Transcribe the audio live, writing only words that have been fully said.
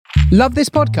Love this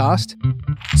podcast?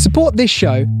 Support this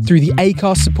show through the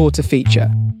Acast supporter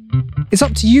feature. It's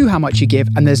up to you how much you give,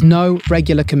 and there's no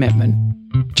regular commitment.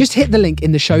 Just hit the link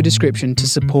in the show description to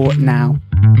support now.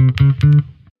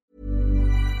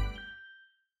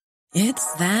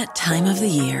 It's that time of the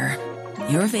year.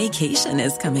 Your vacation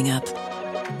is coming up.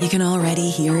 You can already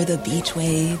hear the beach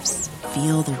waves,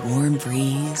 feel the warm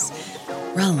breeze,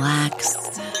 relax,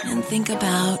 and think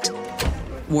about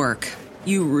work.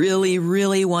 You really,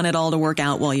 really want it all to work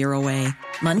out while you're away.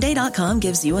 Monday.com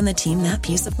gives you and the team that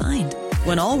peace of mind.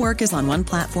 When all work is on one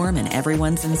platform and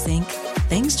everyone's in sync,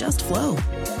 things just flow.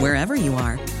 Wherever you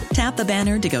are, tap the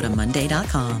banner to go to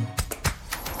Monday.com.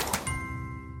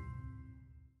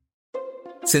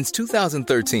 Since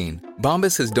 2013,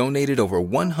 Bombas has donated over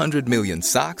 100 million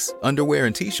socks, underwear,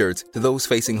 and T-shirts to those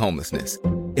facing homelessness.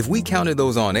 If we counted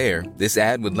those on air, this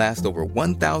ad would last over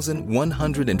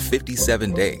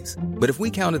 1,157 days. But if we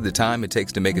counted the time it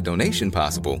takes to make a donation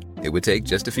possible, it would take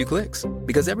just a few clicks.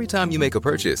 Because every time you make a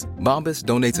purchase, Bombas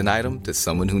donates an item to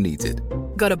someone who needs it.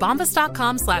 Go to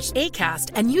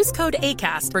bombas.com/ACAST and use code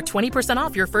ACAST for 20%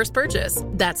 off your first purchase.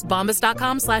 That's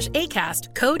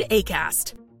bombas.com/ACAST, code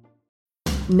ACAST.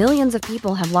 Millions of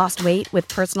people have lost weight with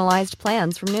personalized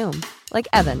plans from Noom. Like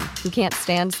Evan, who can't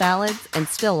stand salads and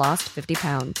still lost 50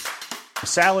 pounds.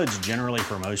 Salads generally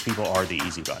for most people are the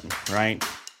easy button, right?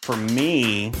 For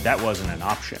me, that wasn't an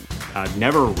option. I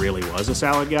never really was a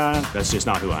salad guy. That's just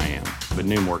not who I am. But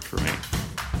Noom worked for me.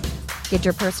 Get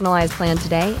your personalized plan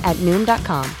today at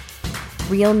Noom.com.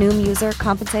 Real Noom user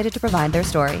compensated to provide their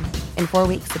story. In 4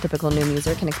 weeks, the typical Noom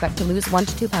user can expect to lose 1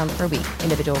 to 2 pounds per week.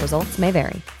 Individual results may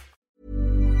vary.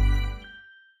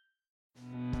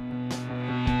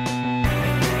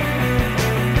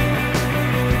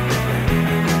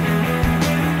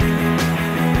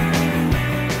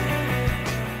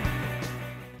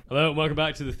 Hello, and welcome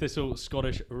back to the Thistle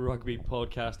Scottish Rugby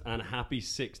Podcast and happy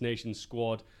Six Nations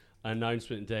squad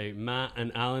announcement day. Matt and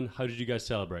Alan, how did you guys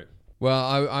celebrate?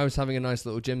 Well, I was having a nice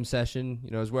little gym session.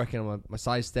 You know, I was working on my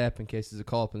side step in case there's a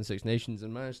call up in the Six Nations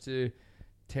and managed to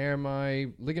tear my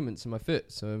ligaments in my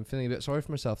foot. So I'm feeling a bit sorry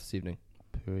for myself this evening.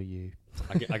 Poor you.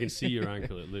 I can see your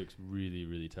ankle. It looks really,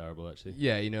 really terrible, actually.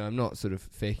 Yeah, you know, I'm not sort of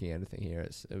faking anything here.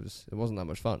 It wasn't that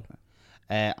much fun.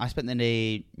 I spent the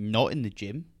day not in the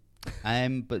gym.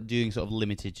 But doing sort of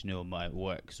limited to know my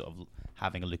work, sort of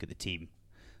having a look at the team.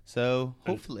 So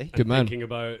hopefully, good man. Thinking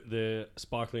about the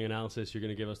sparkling analysis you're going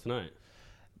to give us tonight.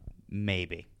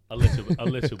 Maybe a little bit.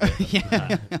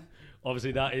 Yeah.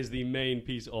 Obviously, that is the main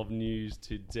piece of news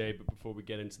today. But before we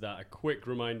get into that, a quick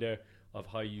reminder of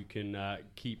how you can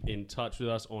keep in touch with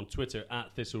us on Twitter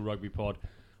at Thistle Rugby Pod,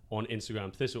 on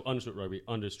Instagram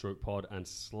Thistle_Rugby_pod, and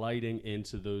sliding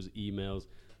into those emails,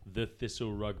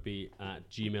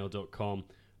 thethistlerugby@gmail.com.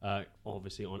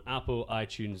 Obviously on Apple,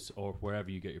 iTunes, or wherever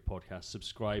you get your podcasts.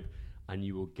 Subscribe and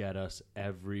you will get us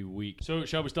every week. So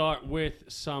shall we start with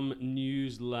some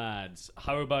news, lads?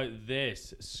 How about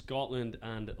this? Scotland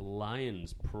and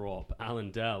Lions prop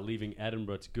Alan Dell leaving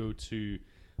Edinburgh to go to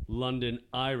London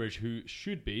Irish, who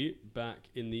should be back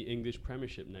in the English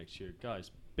Premiership next year. Guys,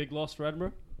 big loss for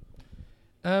Edinburgh?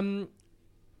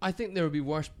 I think there will be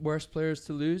worse players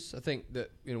to lose. I think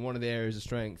that, you know, one of the areas of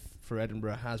strength for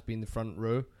Edinburgh has been the front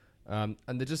row, and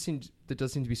there does seem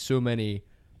to be so many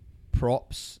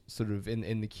props sort of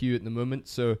in the queue at the moment.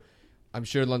 So I'm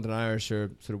sure London Irish are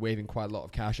sort of waving quite a lot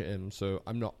of cash at him. So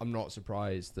I'm not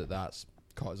surprised that that's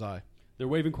caught his eye. They're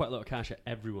waving quite a lot of cash at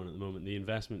everyone at the moment. The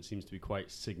investment seems to be quite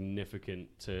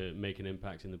significant to make an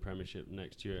impact in the Premiership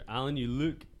next year. Alan, you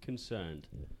look concerned.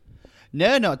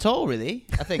 No, not at all, really.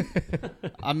 I think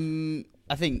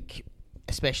I think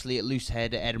especially at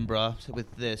Loosehead at Edinburgh, so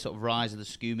with the sort of rise of the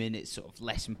Scumin, it's sort of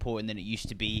less important than it used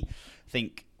to be. I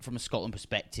think from a Scotland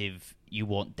perspective, you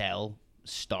want Dell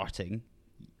starting.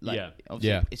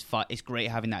 It's great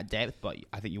having that depth, but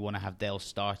I think you want to have Dell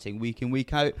starting week in,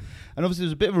 week out. And obviously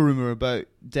there's a bit of a rumour about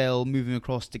Dell moving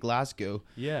across to Glasgow.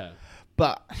 Yeah.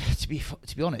 But to be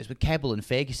honest, with Kebble and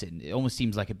Ferguson, it almost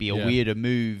seems like it'd be a weirder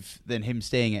move than him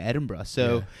staying at Edinburgh.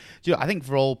 So I think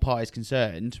for all parties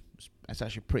concerned, it's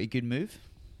actually a pretty good move.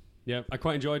 Yeah, I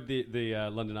quite enjoyed the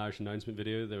London Irish announcement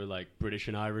video. They were like British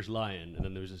and Irish Lion, and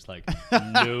then there was just like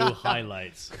no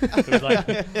highlights. There was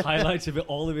like highlights of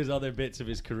all of his other bits of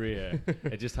his career.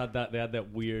 It just had that. They had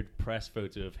that weird press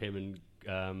photo of him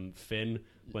and Finn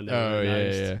when they were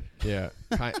announced. Yeah.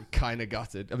 Kind of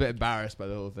gutted, a bit embarrassed by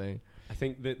the whole thing. I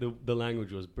think that the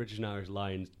language was British and Irish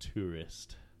Lions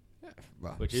tourist.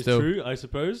 Well, which is true, I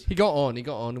suppose. He got on. He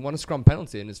won a scrum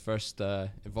penalty in his first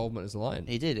involvement as a Lion.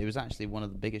 He did. It was actually one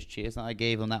of the biggest cheers that I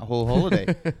gave on that whole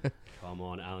holiday. Come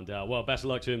on, Alan Dell. Well, best of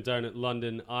luck to him down at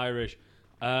London Irish.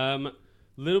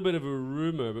 Little bit of a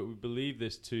rumour, but we believe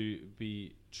this to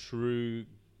be true.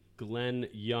 Glenn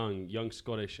young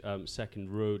Scottish second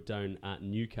row down at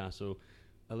Newcastle,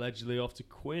 allegedly off to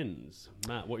Quins.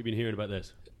 Matt, what have you been hearing about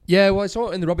this? Yeah, well, I saw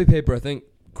it in the rugby paper. I think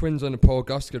Quins and Paul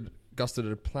Gustard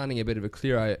are planning a bit of a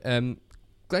clear out.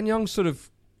 Glenn Young's sort of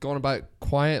gone about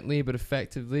quietly but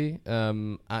effectively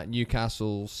at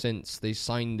Newcastle since they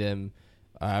signed him.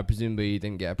 Presumably he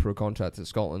didn't get a pro contract at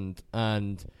Scotland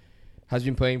and has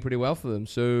been playing pretty well for them.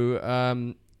 So,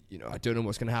 I don't know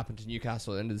what's going to happen to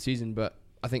Newcastle at the end of the season, but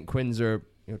I think Quins are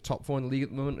top 4 in the league at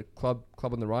the moment, a club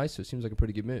on the rise, so it seems like a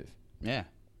pretty good move. Yeah.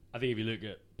 I think if you look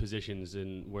at positions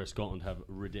in where Scotland have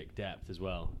ridiculous depth as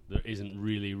well, there isn't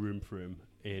really room for him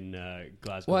in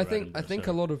Glasgow. Well, I think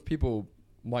a lot of people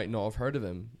might not have heard of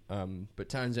him, but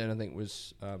Townsend, I think,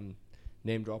 was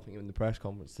name dropping him in the press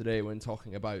conference today when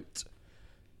talking about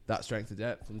that strength of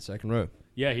depth in the second row.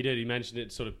 Yeah, he did. He mentioned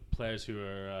it, sort of players who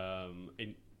are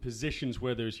in positions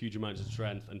where there's huge amounts of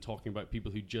strength, and talking about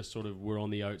people who just sort of were on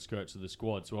the outskirts of the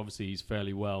squad. So obviously he's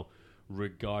fairly well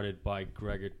regarded by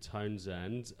Gregor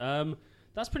Townsend.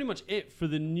 That's pretty much it for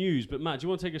the news. But Matt, do you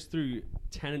want to take us through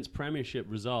Tennent's Premiership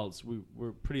results?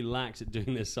 We're pretty lax at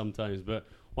doing this sometimes, but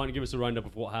why don't you give us a roundup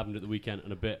of what happened at the weekend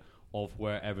and a bit of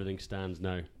where everything stands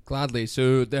now? Gladly.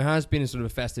 So there has been a sort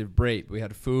of a festive break. We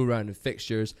had a full round of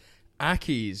fixtures.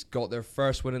 Accies got their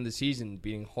first win in the season,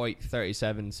 beating Hoyt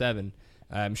 37-7.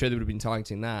 I'm sure they would have been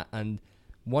targeting that. And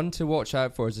one to watch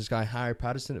out for is this guy, Harry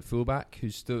Patterson at fullback,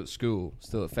 who's still at school,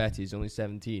 still at Fetty. He's only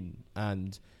 17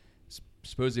 and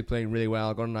supposedly playing really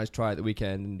well. Got a nice try at the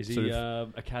weekend. Is he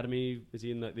academy? Is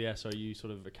he in the SRU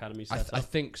sort of academy setup? I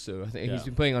think so. I think he's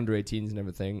been playing under 18s and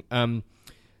everything.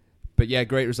 But yeah,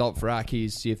 great result for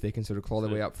Accies. See if they can sort of claw their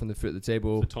way up from the foot of the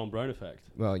table. The Tom Brown effect.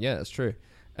 Well, yeah, that's true.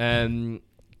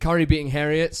 Curry beating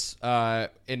Heriots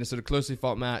in a sort of closely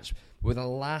fought match with a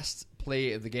last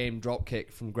play of the game drop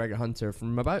kick from Gregor Hunter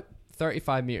from about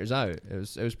 35 metres out. It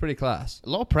was pretty class. A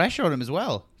lot of pressure on him as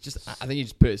well. I think he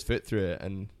just put his foot through it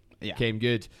and came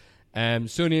good.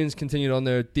 Sonians continued on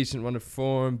their decent run of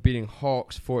form, beating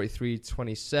Hawks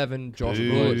 43-27.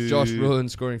 Josh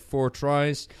Rowland scoring 4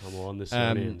 tries. Come on, the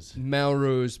Sonians.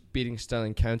 Melrose beating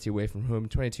Stirling County away from home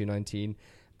 22-19.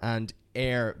 And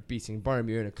Ayr beating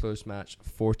Boroughmuir in a close match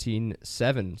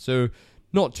 14-7. So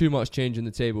not too much change in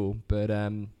the table, but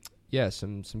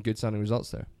some good sounding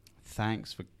results there.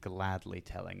 Thanks for gladly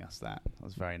telling us that. That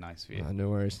was very nice of you. No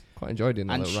worries. Quite enjoyed it.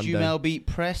 And Stumel beat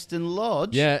Preston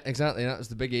Lodge. Yeah, exactly. That was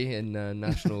the biggie in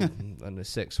National under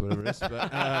 6, whatever it is.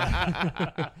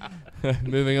 But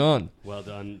moving on. Well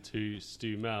done to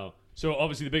Stumel. So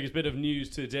obviously the biggest bit of news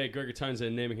today, Gregor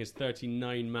Townsend naming his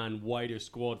 39-man wider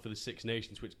squad for the Six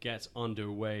Nations, which gets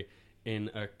underway in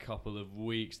a couple of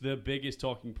weeks. The biggest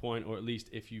talking point, or at least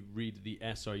if you read the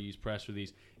SRU's press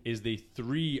release, is the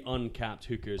 3 uncapped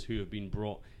hookers who have been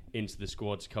brought into the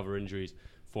squad to cover injuries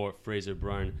for Fraser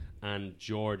Brown and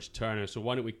George Turner. So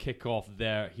why don't we kick off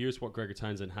there? Here's what Gregor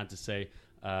Townsend had to say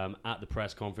at the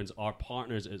press conference. Our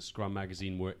partners at Scrum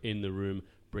Magazine were in the room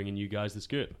bringing you guys the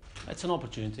scoop. It's an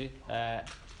opportunity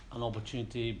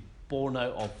born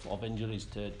out of injuries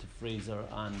to Fraser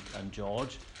and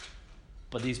George.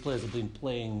 But these players have been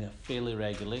playing fairly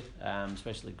regularly,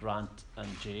 especially Grant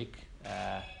and Jake.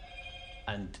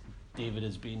 And David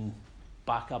has been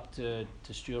back up to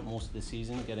Stuart most of the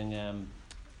season, getting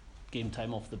game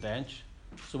time off the bench.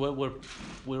 So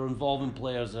we're involving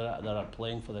players that are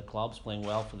playing for the clubs, playing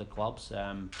well for the clubs.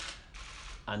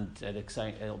 And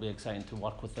it'll be exciting to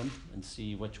work with them and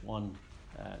see which one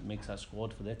makes our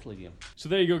squad for the Italy game. So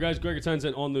there you go, guys. Gregor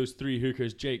Townsend on those 3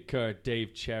 hookers: Jake Kerr,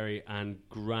 Dave Cherry and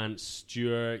Grant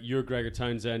Stewart. You're Gregor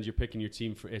Townsend. You're picking your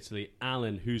team for Italy.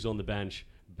 Alan, who's on the bench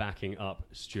backing up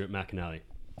Stuart McAnally?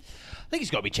 I think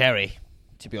it's got to be Cherry,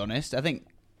 to be honest. I think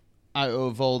out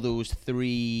of all those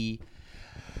 3...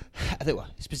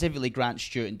 specifically Grant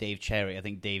Stewart and Dave Cherry, I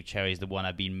think Dave Cherry is the one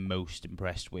I've been most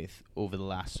impressed with over the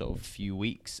last sort of few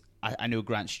weeks. I know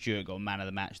Grant Stewart got man of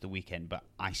the match the weekend, but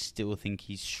I still think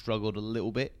he's struggled a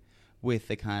little bit with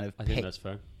the kind of... I think that's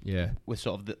fair. Yeah. With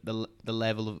sort of the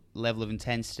level of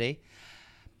intensity.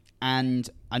 And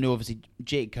I know obviously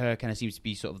Jake Kerr kind of seems to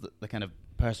be sort of the kind of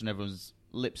person on everyone's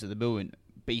lips at the moment,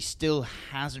 but he still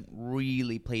hasn't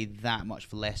really played that much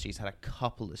for Leicester. He's had a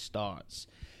couple of starts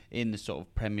in the sort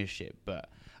of Premiership, but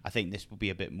I think this will be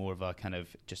a bit more of a kind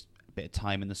of just a bit of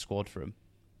time in the squad for him.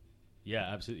 Yeah,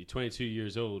 absolutely. 22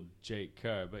 years old, Jake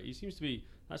Kerr, but he seems to be...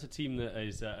 That's a team that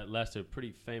is at Leicester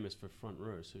pretty famous for front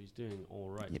row, so he's doing all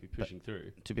right to be pushing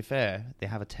through. To be fair, they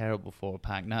have a terrible forward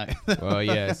pack now. Well,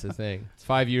 yeah, it's the thing. It's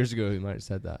 5 years ago he might have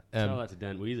said that. Tell that to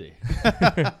Dan Weezy.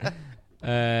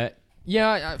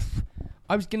 Yeah,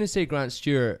 I was going to say Grant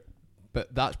Stewart,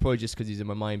 but that's probably just because he's in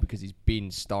my mind because he's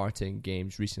been starting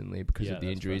games recently because of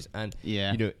the injuries. Fair. And,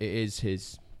 it is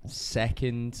his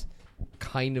second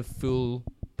kind of full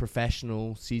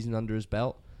professional season under his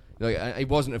belt. Like, he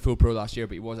wasn't a full pro last year,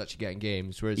 but he was actually getting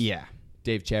games, whereas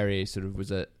Dave Cherry sort of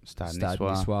was at Stade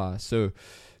Niçois. So,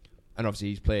 and obviously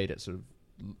he's played at sort of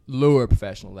lower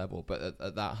professional level, but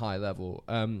at that high level.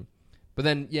 But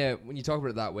then, when you talk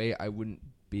about it that way, I wouldn't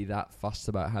be that fussed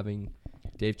about having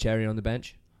Dave Cherry on the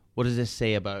bench. What does this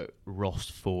say about Ross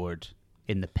Ford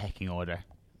in the pecking order?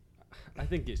 I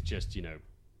think it's just,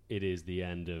 it is the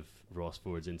end of Ross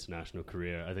Ford's international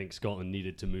career. I think Scotland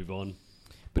needed to move on.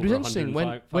 But it was interesting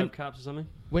when caps or something.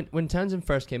 When Townsend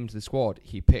first came into the squad,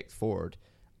 he picked Ford,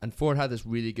 and Ford had this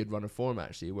really good run of form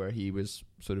actually, where he was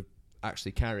sort of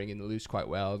actually carrying in the loose quite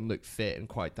well and looked fit and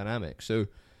quite dynamic. So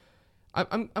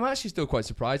I'm actually still quite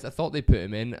surprised. I thought they put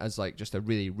him in as like just a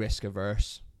really risk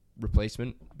averse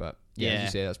replacement, but as you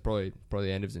say, that's probably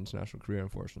the end of his international career,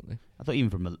 unfortunately. I thought even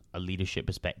from a leadership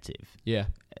perspective,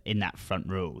 in that front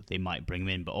row they might bring him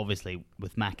in, but obviously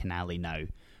with McInally now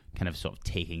kind of sort of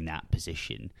taking that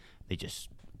position, it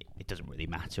doesn't really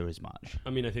matter as much. I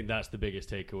mean, I think that's the biggest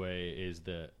takeaway is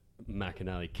that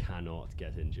McInally cannot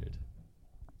get injured.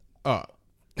 Oh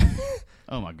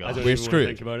my God, we're screwed.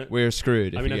 Think about it. We're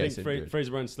screwed. I mean, I think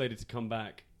Fraser Brown's slated to come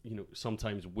back,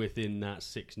 sometimes within that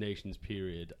Six Nations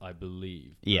period, I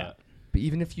believe. Yeah. But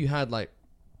even if you had like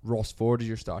Ross Ford as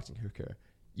your starting hooker,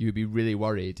 you would be really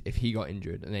worried if he got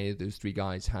injured and any of those three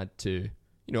guys had to,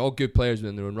 all good players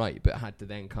in their own right, but had to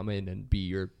then come in and be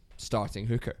your starting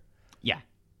hooker. Yeah.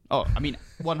 Oh, I mean,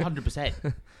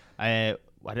 100%. I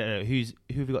don't know who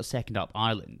have we got second up?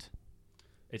 Ireland.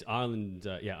 It's Ireland.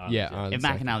 Ireland. Ireland if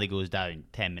McInally goes down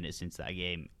 10 minutes into that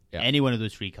game, any one of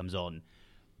those three comes on,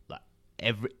 like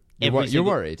you're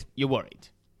worried. You're worried.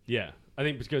 Yeah, I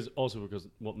think because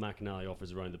what McInally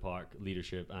offers around the park,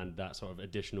 leadership and that sort of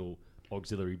additional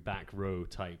auxiliary back row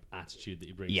type attitude that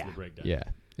he brings to the breakdown.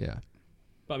 Yeah.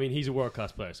 But I mean, he's a world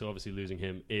class player, so obviously losing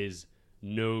him is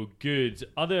no good.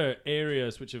 Other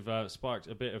areas which have sparked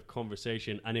a bit of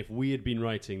conversation, and if we had been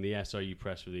writing the SRU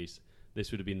press release,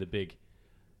 this would have been the big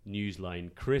news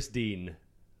line. Chris Dean,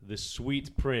 the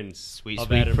sweet prince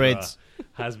of Edinburgh,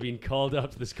 has been called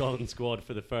up to the Scotland squad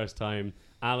for the first time.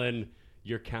 Alan,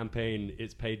 your campaign,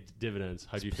 it's paid dividends.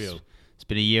 How do you feel? It's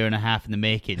been a year and a half in the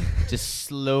making, just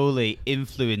slowly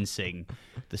influencing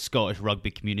the Scottish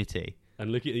rugby community.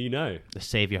 And look at you now. The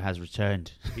saviour has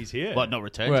returned. He's here. Well, not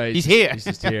returned. Well, he's here. He's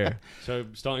just here. So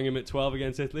starting him at 12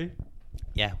 against Italy?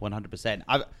 Yeah, 100%.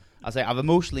 I've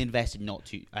emotionally invested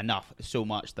enough so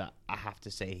much that I have to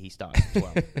say he starts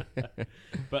at 12.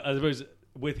 But I suppose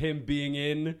with him being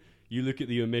in, you look at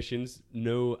the omissions.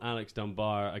 No Alex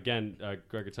Dunbar. Again,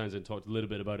 Gregor Townsend talked a little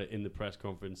bit about it in the press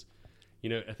conference.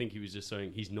 I think he was just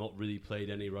saying he's not really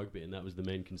played any rugby, and that was the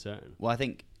main concern. Well, I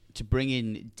think to bring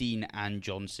in Dean and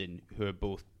Johnson, who are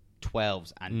both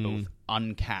 12s and both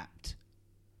uncapped,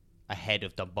 ahead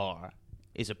of Dunbar,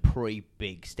 is a pretty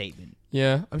big statement.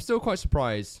 Yeah, I'm still quite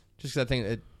surprised, just because I think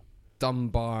that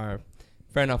Dunbar,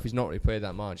 fair enough, he's not really played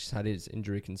that much. He's had his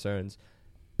injury concerns,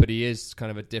 but he is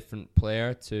kind of a different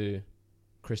player to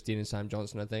Chris Dean and Sam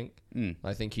Johnson, I think.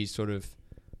 I think he's sort of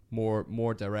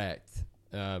more direct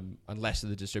and less of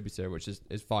the distributor, which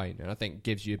is fine, and I think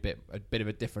gives you a bit of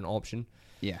a different option.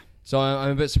 Yeah. So I'm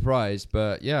a bit surprised,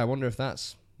 but I wonder if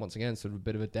that's, once again, sort of a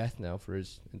bit of a death knell for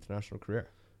his international career.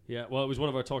 Yeah, well, it was one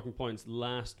of our talking points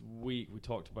last week. We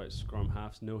talked about scrum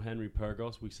halves. No Henry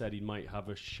Pyrgos. We said he might have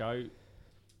a shout.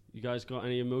 You guys got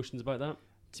any emotions about that?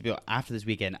 To be honest, after this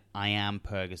weekend, I am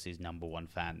Pyrgos' number one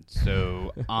fan.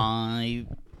 So I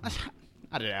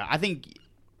don't know. I think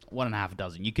 1.5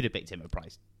 dozen. You could have picked him at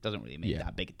price. Doesn't really make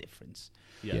that big a difference.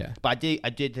 Yeah. But I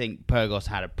did think Pyrgos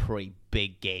had a pretty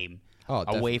big game. Oh,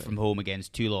 away from home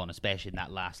against Toulon, especially in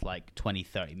that last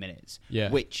 20-30 minutes. Yeah.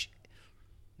 Which,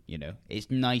 it's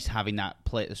nice having that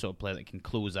the sort of player that can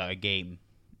close out a game.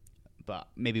 But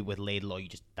maybe with Laidlaw,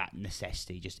 that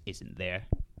necessity just isn't there.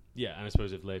 Yeah, and I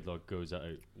suppose if Laidlaw goes out,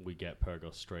 we get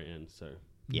Pyrgos straight in. So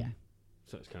yeah.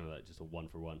 So it's kind of like just a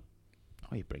 1-for-1.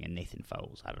 Oh, you bring in Nathan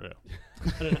Fowles. I don't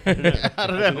know. I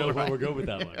don't know where we're going with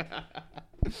that one.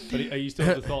 But are you still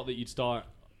of the thought that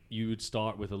you would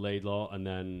start with a Laidlaw and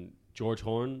then George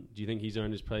Horn? Do you think he's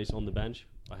earned his place on the bench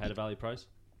ahead of Ali Price?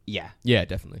 Yeah. Yeah,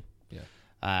 definitely. Yeah.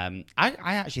 I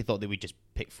actually thought they would just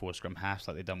pick 4 scrum halves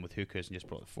like they've done with hookers and just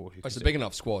brought the 4 hookers. It's a big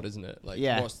enough squad, isn't it? Like,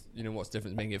 yeah. What's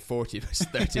different making it 40 versus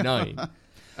 39?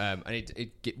 And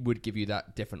it would give you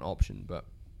that different option, but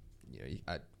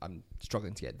I'm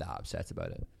struggling to get that upset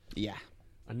about it. Yeah.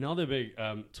 Another big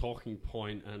talking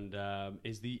point and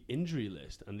is the injury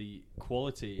list and the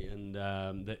quality and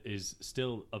that is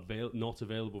still not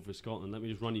available for Scotland. Let me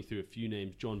just run you through a few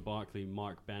names: John Barclay,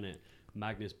 Mark Bennett,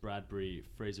 Magnus Bradbury,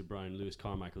 Fraser Brown, Lewis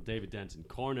Carmichael, David Denton,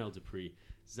 Cornell Dupree,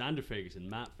 Xander Fagerson,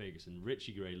 Matt Fagerson,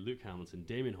 Richie Gray, Luke Hamilton,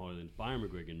 Damien Hoyland, Byron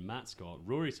McGuigan, Matt Scott,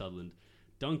 Rory Sutherland,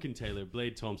 Duncan Taylor,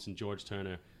 Blade Thompson, George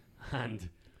Turner, and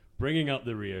bringing up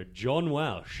the rear, John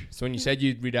Welsh. So when you said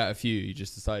you'd read out a few, you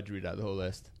just decided to read out the whole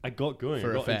list. I got going.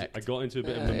 For I effect. got into a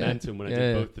bit of momentum when I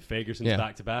did both the Fagersons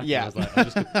back to back. Yeah. And I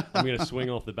was like, I'm going to swing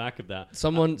off the back of that.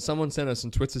 Someone sent us on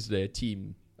Twitter today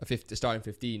a starting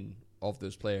 15 of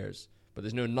those players, but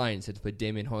there's no 9, so had to play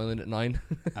Damien Hoyland at 9.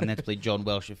 And then to play John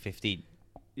Welsh at 15.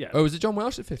 Yeah. Oh, was it John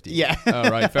Welsh at 15? Yeah. Oh,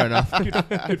 right, fair enough.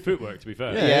 Good footwork, to be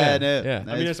fair. Yeah, Yeah.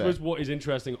 I mean, I suppose what is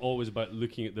interesting always about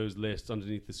looking at those lists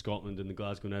underneath the Scotland and the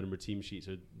Glasgow and Edinburgh team sheets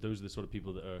are those are the sort of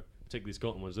people that are, particularly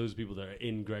Scotland ones, those are people that are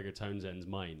in Gregor Townsend's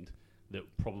mind that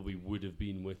probably would have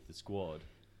been with the squad.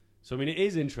 So, I mean, it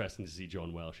is interesting to see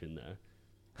John Welsh in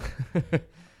there.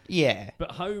 Yeah.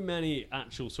 But how many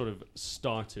actual sort of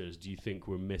starters do you think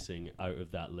we're missing out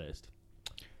of that list?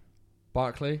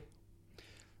 Barclay?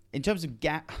 In terms of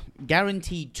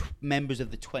guaranteed members of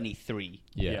the 23,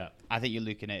 Yeah. I think you're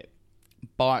looking at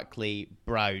Barclay,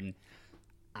 Brown,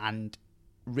 and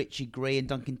Richie Gray and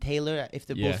Duncan Taylor if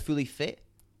they're both fully fit.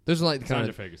 Those are like the kind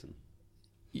Xander of... Fagerson.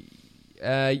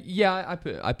 Yeah, I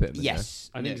put him in Yes.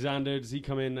 I think Xander, does he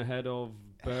come in ahead of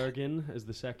Bergen as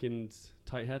the second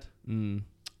tight head? there.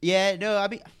 Yeah, no, I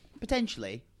mean,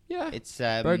 potentially. Yeah. It's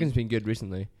Bergen's been good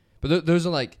recently. But those are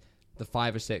like the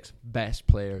 5 or 6 best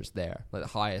players there, like the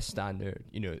highest standard,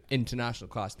 international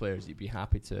class players you'd be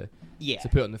happy to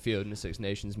put on the field in a Six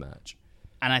Nations match.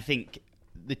 And I think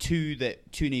the two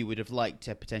that Tooney would have liked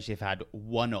to potentially have had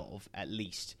one of, at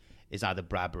least, is either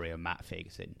Bradbury or Matt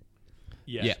Fagerson.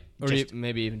 Yes. Yeah. Or Just-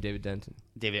 maybe even David Denton.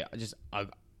 David, just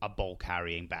a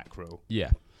ball-carrying back row. Yeah.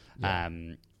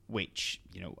 Which,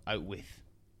 out with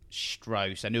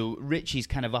Strauss. I know Richie's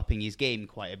kind of upping his game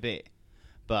quite a bit,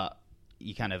 but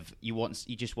you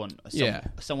just want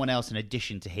someone else in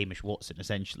addition to Hamish Watson,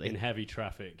 essentially. In heavy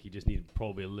traffic, you just need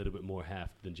probably a little bit more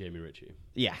heft than Jamie Ritchie.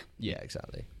 Yeah. Yeah,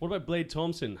 exactly. What about Blade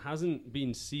Thompson? Hasn't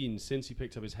been seen since he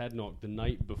picked up his head knock the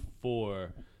night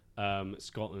before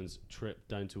Scotland's trip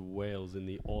down to Wales in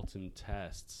the autumn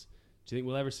tests. Do you think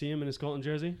we'll ever see him in a Scotland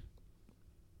jersey?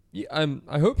 Yeah,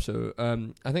 I hope so.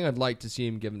 I think I'd like to see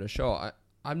him given a shot.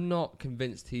 I'm not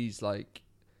convinced he's like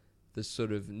the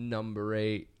sort of number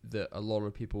 8 that a lot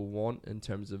of people want in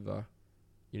terms of a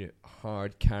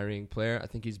hard carrying player. I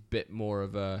think he's a bit more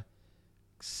of a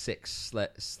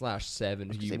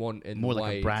 6/7 who you want in more the like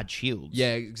wide. a Brad Shields.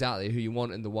 Yeah, exactly. Who you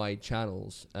want in the wide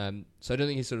channels. So I don't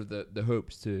think he's sort of the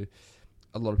hopes to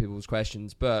a lot of people's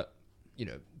questions, but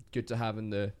good to have in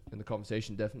the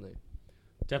conversation, definitely.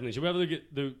 Definitely. Should we have a look at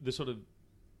the sort of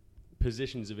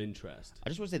positions of interest? I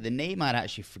just want to say the name I'd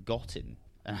actually forgotten,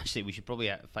 and actually we should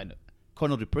probably find it.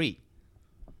 Cornell Dupree.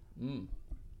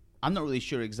 I'm not really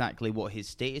sure exactly what his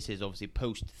status is, obviously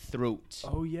post-throat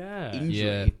Oh yeah. injury,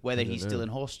 Yeah, whether I don't he's still know. in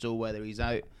hospital, whether he's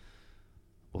out.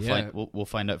 Yeah. We'll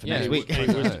find out for Yeah, next we'll week. find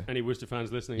out. Any Worcester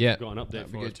fans listening, Yeah. if you've got an update That'd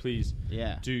be for us, good. please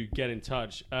Yeah. do get in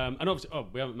touch. And obviously,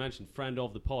 we haven't mentioned friend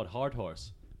of the pod, Hard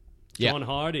Horse. Yeah. John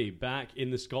Hardy back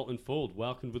in the Scotland fold,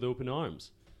 welcomed with open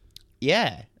arms.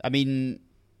 Yeah, I mean,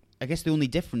 I guess the only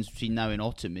difference between now and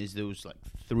autumn is those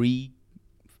 3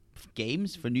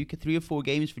 games for 3 or 4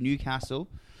 games for Newcastle,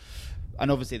 and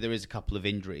obviously there is a couple of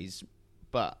injuries,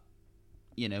 but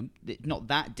not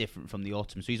that different from the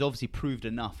autumn. So he's obviously proved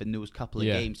enough in those couple of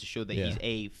games to show that he's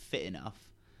A, fit enough,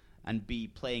 and B,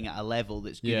 playing at a level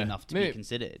that's good enough to be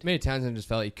considered. Maybe Townsend just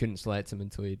felt he couldn't select him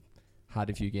until he'd had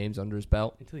a few games under his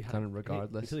belt. Until he had kind of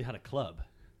regardless. Until he had a club.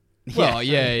 Well,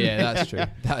 yeah, that's true.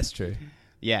 That's true.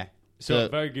 Yeah. So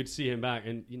very good to see him back,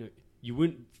 and you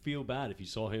wouldn't feel bad if you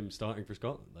saw him starting for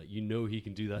Scotland. He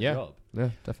can do that job. Yeah,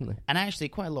 definitely. And actually,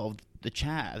 quite a lot of the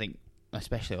chat, I think,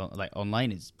 especially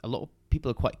online, is a lot of people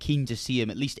are quite keen to see him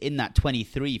at least in that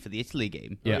 23 for the Italy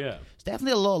game. Yeah. Oh, yeah. There's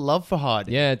definitely a lot of love for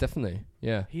Hardy. Yeah, definitely.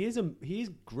 Yeah. He's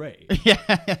great. Yeah.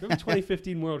 Remember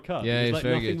 2015 World Cup? Yeah, it he's was like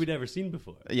very nothing good. we'd ever seen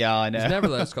before. Yeah, I know. He's never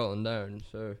let Scotland down,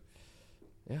 so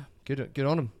yeah, good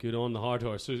on him. Good on the Hard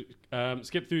Horse. So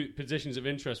skip through positions of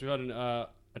interest. We've had a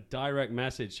direct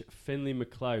message, Finlay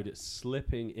McLeod,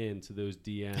 slipping into those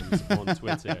DMs on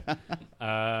Twitter.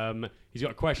 He's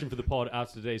got a question for the pod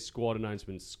after today's squad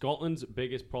announcement. Scotland's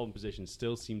biggest problem positions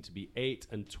still seem to be 8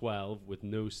 and 12 with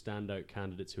no standout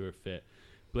candidates who are fit.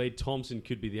 Blade Thompson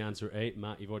could be the answer 8.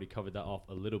 Matt, you've already covered that off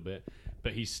a little bit.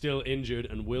 But he's still injured,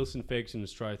 and Wilson, Fagerson and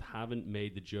Strouth haven't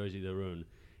made the jersey their own.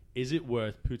 is it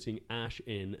worth putting Ash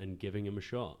in and giving him a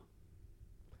shot?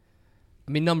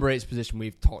 I mean, number 8's position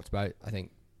we've talked about, I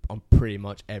think, on pretty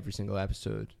much every single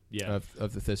episode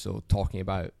of the Thistle, talking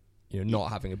about not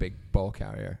having a big ball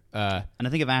carrier. And I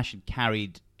think if Ash had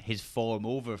carried his form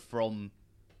over from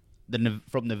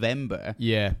November,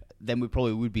 then we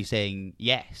probably would be saying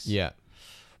yes. Yeah,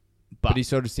 but he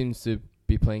sort of seems to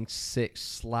be playing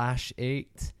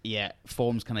 6/8. Yeah,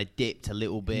 form's kind of dipped a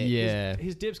little bit. Yeah,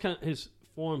 his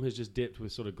form has just dipped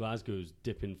with sort of Glasgow's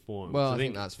dip in form. Well, so I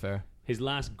think that's fair. His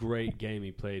last great game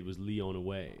he played was Lyon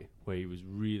away, where he was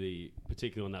really,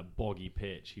 particularly on that boggy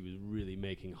pitch, he was really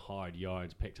making hard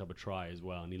yards, picked up a try as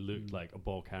well, and he looked like a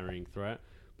ball-carrying threat.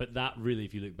 But that really,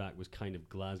 if you look back, was kind of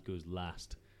Glasgow's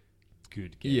last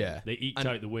good game. Yeah. They eked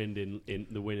out the win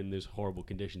in those horrible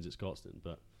conditions at Scotstoun.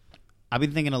 But I've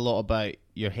been thinking a lot about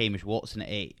your Hamish Watson at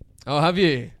 8. Oh, have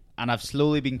you? And I've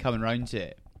slowly been coming round to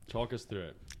it. Talk us through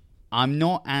it. I'm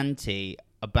not anti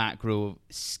a back row of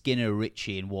Skinner,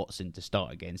 Ritchie and Watson to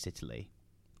start against Italy.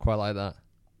 Quite like that.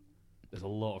 There's a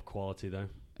lot of quality there.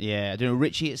 Yeah, I don't know,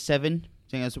 Ritchie at 7? Do you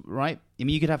think that's right? I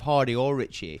mean, you could have Hardy or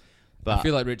Ritchie. But I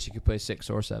feel like Ritchie could play 6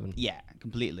 or 7. Yeah,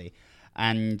 completely.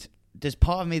 And there's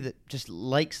part of me that just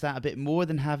likes that a bit more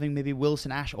than having maybe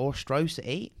Wilson, Ash or Strauss at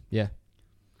 8. Yeah.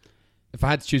 If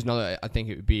I had to choose another, I think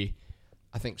it would be...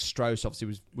 I think Strauss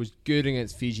obviously was good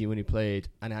against Fiji when he played,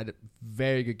 and had a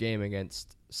very good game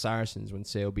against Saracens when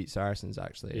Sale beat Saracens,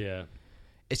 actually. Yeah.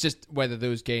 It's just whether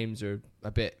those games are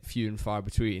a bit few and far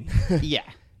between. Yeah.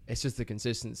 It's just the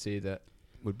consistency that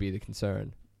would be the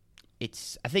concern.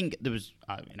 I think there was...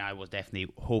 I was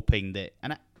definitely hoping that...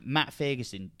 And Matt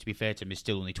Ferguson, to be fair to him, is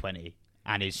still only 20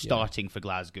 and is starting for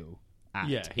Glasgow at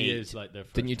 8. He is like their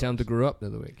first Didn't you tell him to grow up the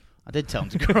other week? I did tell him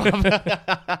to grow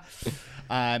up.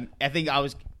 I think I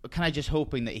was kind of just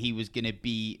hoping that he was going to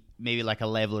be maybe like a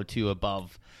level or two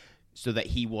above, so that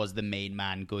he was the main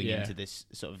man going into this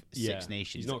sort of Six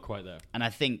Nations. He's not quite there. And I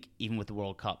think even with the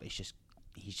World Cup, it's just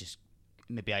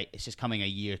coming a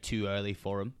year too early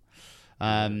for him.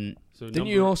 So Didn't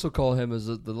you also call him as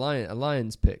a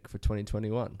Lions pick for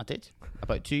 2021? I did,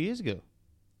 about 2 years ago.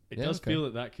 It does feel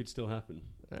that could still happen.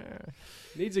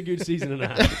 Needs a good season and a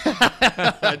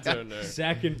half. I don't know.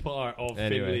 Second part of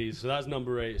Finley's. So that's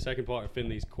number 8. Second part of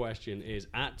Finley's question is,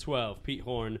 at 12, Pete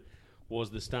Horne was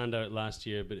the standout last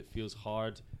year, but it feels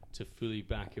hard to fully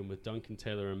back him with Duncan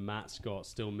Taylor and Matt Scott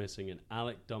still missing, and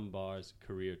Alec Dunbar's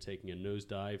career taking a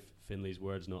nosedive. Finley's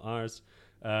words, not ours.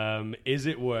 Is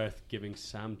it worth giving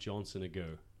Sam Johnson a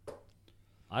go?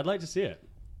 I'd like to see it.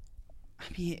 I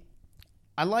mean,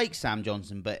 I like Sam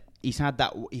Johnson, but he's had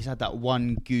that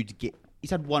one good game.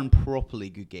 He's had one properly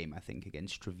good game, I think,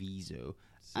 against Treviso.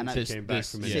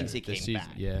 Since he came back.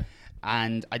 Yeah.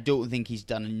 And I don't think he's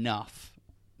done enough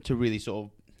to really sort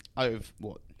of, out of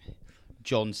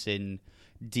Johnson,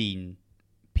 Dean,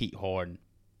 Pete Horne,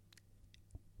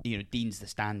 Dean's the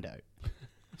standout.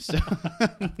 So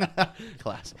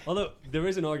class. Although there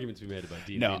is an argument to be made about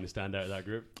Dean being the standout of that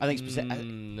group. I think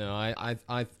no,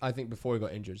 I think before he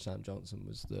got injured, Sam Johnson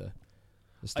was the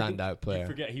standout player. You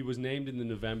forget he was named in the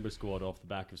November squad off the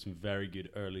back of some very good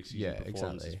early season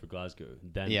performances for Glasgow.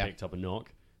 Then picked up a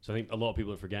knock. So I think a lot of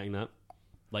people are forgetting that,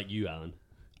 like you, Alan.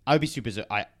 I would be super.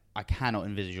 I cannot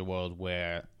envisage a world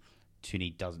where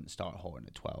Tooney doesn't start Horne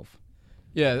at 12.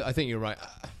 Yeah, I think you're right.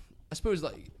 I suppose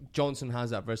Johnson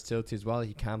has that versatility as well.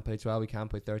 He can play 12, he can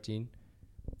play 13.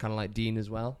 Kind of like Dean as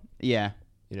well. Yeah.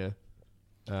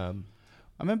 I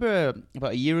remember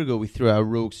about a year ago we threw a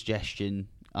rogue suggestion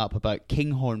up about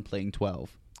Kinghorn playing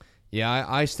 12. Yeah,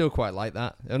 I still quite like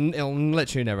that. It'll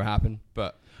literally never happen,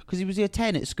 but... Because he was a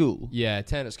 10 at school. Yeah,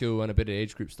 10 at school and a bit of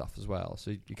age group stuff as well.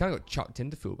 So you kind of got chucked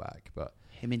into fullback, but...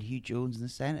 Him and Hugh Jones in the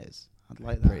centres. I'd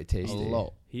like that. Pretty tasty. A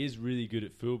lot. He is really good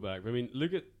at fullback. I mean,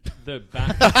 look at the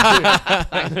back.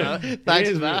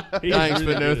 Thanks, man. Thanks,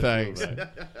 but no thanks.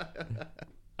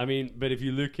 I mean, but if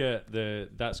you look at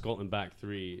that Scotland back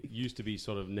three, it used to be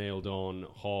sort of nailed on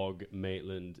Hogg,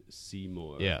 Maitland,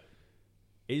 Seymour. Yeah.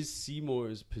 Is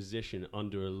Seymour's position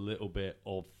under a little bit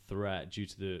of threat due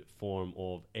to the form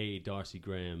of A, Darcy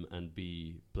Graham, and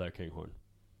B, Blair Kinghorn?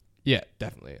 Yeah,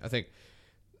 definitely. I think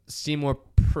Seymour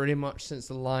pretty much since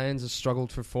the Lions has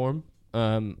struggled for form.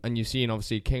 And you've seen,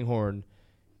 obviously, Kinghorn,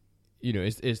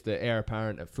 is the heir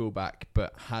apparent at fullback,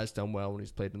 but has done well when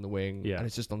he's played on the wing. Yeah. And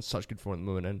it's just on such good form at the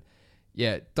moment. And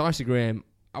yeah, Darcy Graham,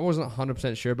 I wasn't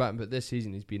 100% sure about him, but this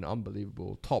season he's been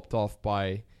unbelievable, topped off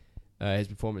by his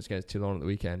performance against Toulon at the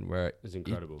weekend, where it's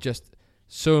incredible. Just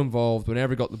so involved.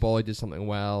 Whenever he got the ball, he did something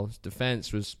well. His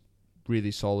defense was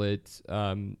really solid.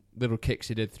 Little kicks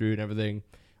he did through and everything.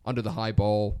 Under the high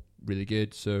ball, really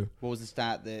good. So what was the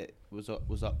stat that was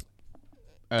up?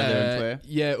 Earlier player.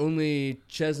 Yeah, only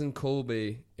Cheslin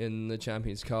Colby in the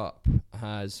Champions Cup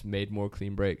has made more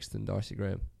clean breaks than Darcy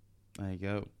Graham. There you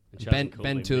go. Ben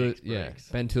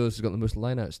Toulouse has got the most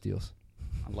line-out steals.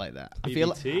 I like that.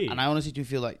 BBT. And I honestly do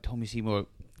feel like Tommy Seymour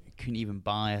couldn't even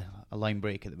buy a line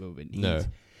break at the moment. No.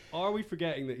 Are we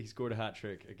forgetting that he scored a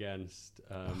hat-trick against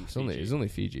It's only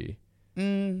Fiji.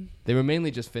 Mm. They were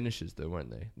mainly just finishes, though, weren't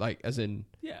they? Like, as in,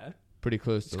 Yeah. pretty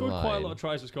close He to the scored line. quite a lot of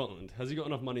tries for Scotland. Has he got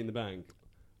enough money in the bank?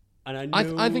 And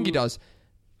I think he does.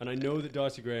 And I know that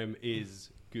Darcy Graham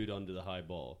is good under the high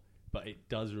ball, but it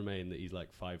does remain that he's like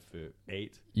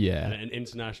 5'8". Yeah. And at an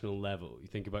international level, you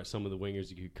think about some of the wingers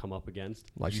you could come up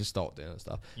against. Like just Stockton and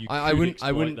stuff. You I could wouldn't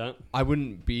exploit that. I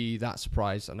wouldn't be that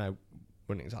surprised, and I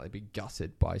wouldn't exactly be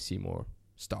gutted by Seymour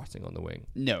starting on the wing.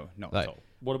 No, not at all.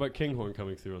 What about Kinghorn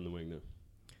coming through on the wing though?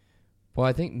 Well,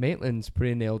 I think Maitland's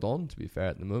pretty nailed on, to be fair,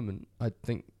 at the moment. I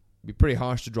think it'd be pretty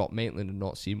harsh to drop Maitland and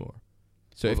not Seymour.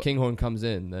 So if Kinghorn comes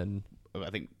in, then... I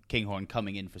think Kinghorn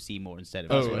coming in for Seymour instead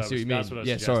of... I see what you mean. That's what I was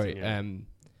Yeah, sorry. suggesting,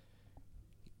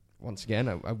 Once again,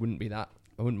 I wouldn't be that...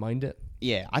 I wouldn't mind it.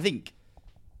 Yeah, I think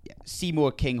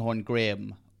Seymour, Kinghorn,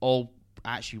 Graham, all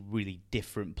actually really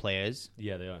different players.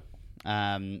 Yeah, they are.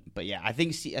 But yeah, I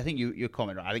think your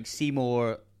comment right. I think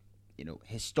Seymour,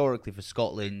 historically for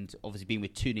Scotland, obviously being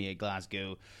with Tooney at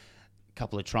Glasgow, a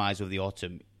couple of tries over the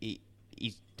autumn,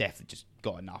 he's definitely just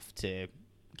got enough to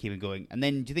keep him going. And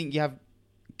then, do you think you have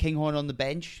Kinghorn on the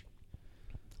bench?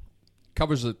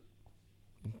 Cover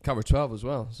 12 as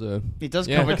well, so... He does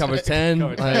cover 10.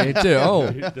 Cover 10. I do. Oh.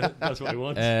 That's what he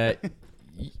wants.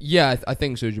 Yeah, I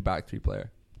think so is your back three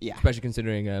player. Yeah. Especially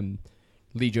considering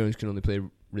Lee Jones can only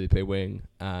really play wing,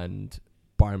 and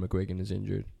Byron McGuigan is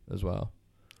injured as well.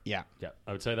 Yeah. Yeah,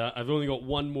 I would say that. I've only got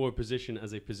one more position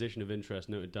as a position of interest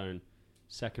noted down.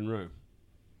 Second row.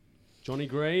 Johnny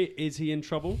Gray, is he in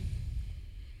trouble?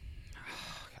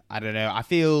 I don't know. I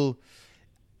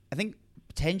think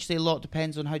potentially a lot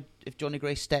depends on if Johnny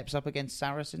Gray steps up against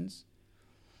Saracens.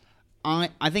 I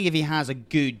think if he has a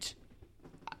good,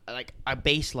 like a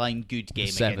baseline good game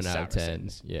 7 against out of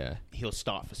Saracens, 10, yeah. he'll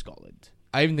start for Scotland.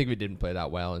 I even think if he didn't play that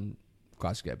well and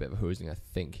Glasgow get a bit of a hosing, I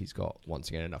think he's got, once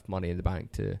again, enough money in the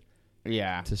bank to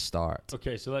start.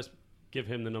 Okay, so let's give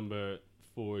him the number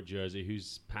 4 jersey.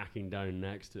 Who's packing down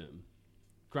next to him?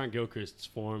 Grant Gilchrist's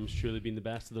form's surely been the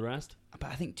best of the rest.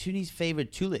 But I think Tooney's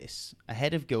favoured Toulouse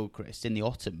ahead of Gilchrist in the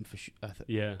autumn for sure.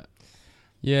 Yeah.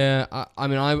 Yeah, I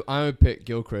mean, I would pick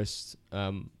Gilchrist,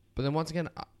 but then once again,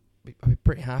 I'd be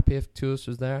pretty happy if Toulouse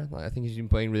was there. Like, I think he's been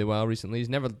playing really well recently. He's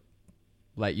never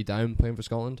let you down playing for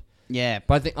Scotland. Yeah,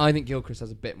 but I think Gilchrist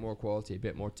has a bit more quality, a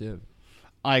bit more to him.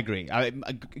 I agree.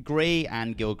 Gray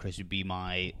and Gilchrist would be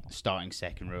my starting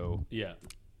second row. Yeah,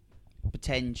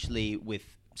 potentially with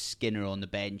Skinner on the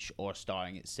bench or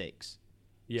starting at 6.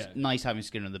 Yeah, it's nice having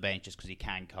Skinner on the bench just because he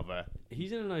can cover.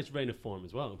 He's in a nice vein of form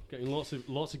as well, getting lots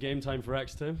of game time for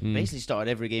Exeter. Basically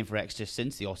started every game for Exeter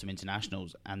since the autumn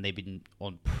internationals, and they've been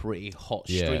on pretty hot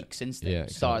streak since then. Yeah,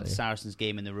 started the Saracens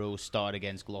game in the row, started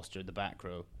against Gloucester in the back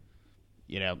row.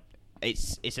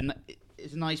 It's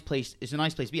a nice place. It's a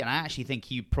nice place to be, and I actually think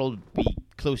he'd probably be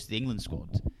close to the England squad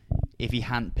if he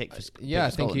hadn't picked for Scotland.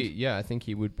 I think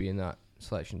he would be in that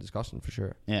selection discussion for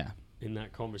sure. Yeah. In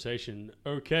that conversation.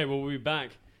 Okay, well, we'll be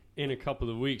back in a couple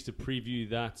of weeks to preview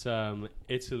that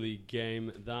Italy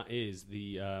game. That is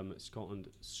the Scotland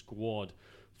squad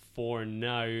for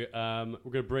now. We're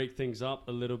going to break things up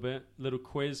a little bit. Little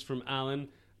quiz from Alan,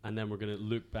 and then we're going to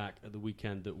look back at the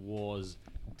weekend that was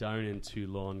down in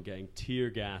Toulon, getting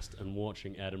tear-gassed and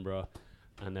watching Edinburgh.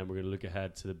 And then we're going to look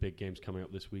ahead to the big games coming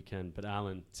up this weekend. But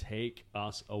Alan, take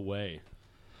us away.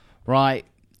 Right.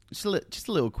 Just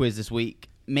a little quiz this week.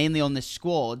 Mainly on the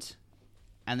squad,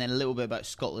 and then a little bit about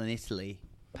Scotland and Italy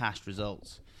past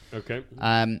results. Okay.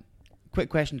 Quick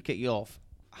question to kick you off.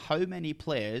 How many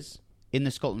players in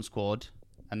the Scotland squad,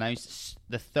 announced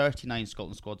the 39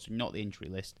 Scotland squad, so not the injury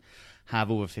list,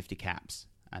 have over 50 caps,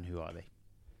 and who are they?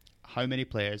 How many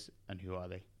players, and who are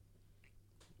they?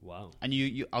 Wow. And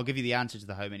I'll give you the answer to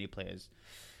the how many players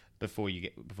before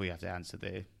you have to answer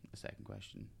the second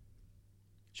question.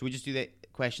 Should we just do the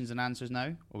questions and answers now,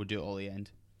 or we'll do it all at the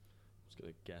end? I'm just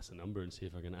going to guess a number and see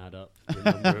if I can add up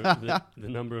the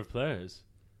number of players.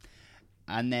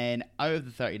 And then out of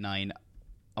the 39,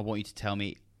 I want you to tell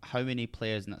me how many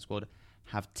players in that squad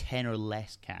have 10 or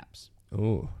less caps.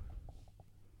 Oh,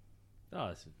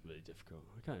 that's really difficult.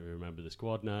 I can't even remember the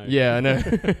squad now. Yeah, I know.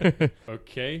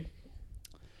 Okay.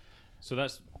 So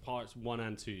that's parts 1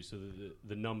 and 2, so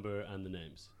the number and the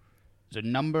names. So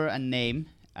number and name,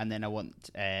 and then I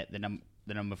want the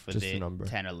number for just the number.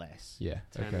 10 or less. Yeah.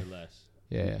 10 okay. or less.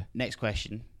 Yeah. Next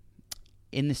question.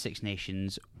 in the Six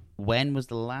Nations, when was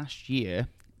the last year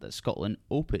that Scotland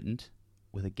opened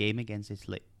with a game against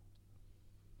Italy?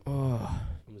 Oh,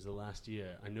 When was the last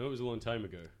year? I know it was a long time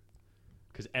ago.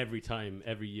 Because every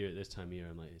year at this time of year,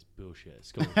 I'm like, it's bullshit.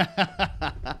 Scotland.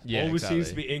 yeah, Always exactly. seems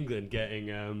to be England getting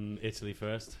Italy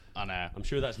first. I know. I'm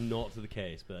sure that's not the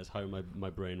case, but that's how my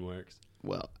brain works.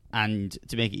 Well, and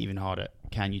to make it even harder,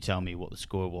 can you tell me what the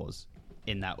score was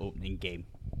in that opening game?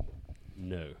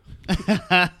 No.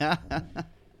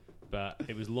 But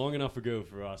it was long enough ago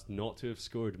for us not to have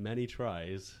scored many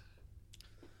tries.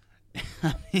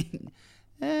 I mean,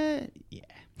 yeah.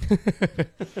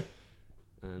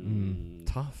 And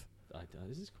Tough.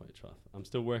 this is quite tough. I'm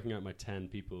still working out my 10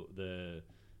 people, the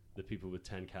people with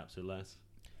 10 caps or less.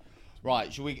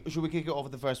 Right, should we kick it off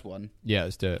with the first one? Yeah,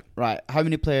 let's do it. Right, how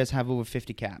many players have over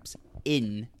 50 caps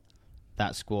in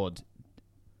that squad?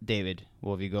 David,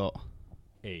 what have you got?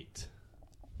 8.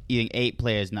 You think 8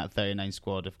 players in that 39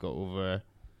 squad have got over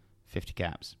 50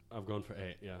 caps? I've gone for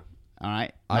 8, yeah. All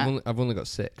right. I've only got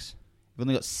 6. You've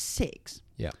only got 6.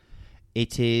 Yeah.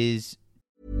 It is...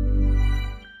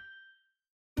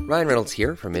 Ryan Reynolds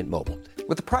here from Mint Mobile.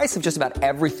 With the price of just about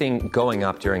everything going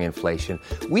up during inflation,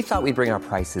 we thought we'd bring our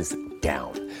prices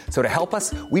down. So to help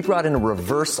us, we brought in a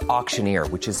reverse auctioneer,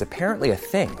 which is apparently a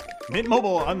thing. Mint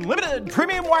Mobile Unlimited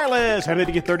Premium Wireless. How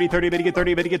to get 30, 30, bit to get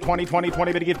 30, bit to get 20, 20,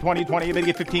 20, bit to get 20, 20, bit to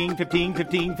get 15, 15,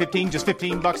 15, 15, just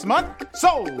 $15 a month?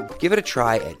 Sold! Give it a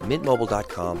try at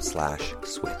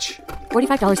mintmobile.com/switch.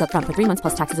 $45 up front for 3 months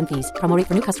plus taxes and fees. Promo rate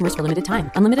for new customers for limited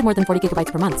time. Unlimited more than 40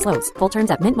 gigabytes per month. Slows full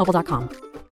terms at mintmobile.com.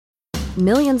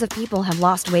 Millions of people have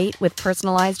lost weight with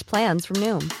personalized plans from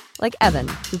Noom. Like Evan,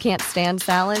 who can't stand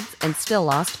salads and still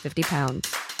lost 50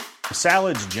 pounds.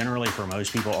 Salads generally for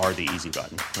most people are the easy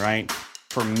button, right?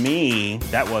 For me,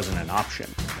 that wasn't an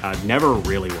option. I never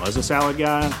really was a salad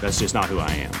guy. That's just not who I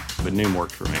am. But Noom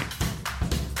worked for me.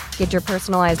 Get your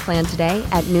personalized plan today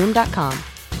at Noom.com.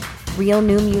 Real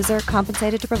Noom user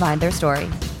compensated to provide their story.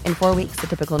 In 4 weeks, the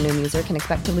typical Noom user can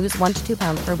expect to lose 1 to 2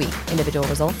 pounds per week. Individual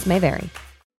results may vary.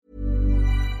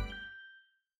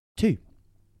 2.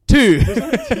 2.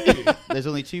 There's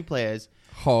only 2 players.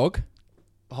 Hogg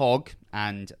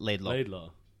And Laidlaw.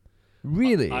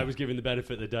 Really? I was giving the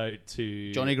benefit of the doubt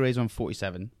to... Johnny Gray's on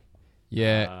 47.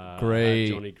 Yeah, Gray.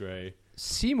 Johnny Gray.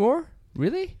 Seymour?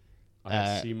 Really? I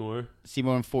had Seymour.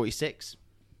 Seymour on 46.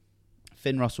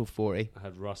 Finn Russell 40. I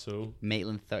had Russell.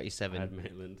 Maitland 37. I had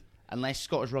Maitland. Unless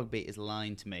Scottish Rugby is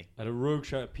lying to me. I had a rogue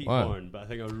shot at Pete Wow. Horn, but I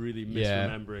think I was really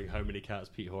misremembering how many caps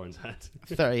Pete Horn's had.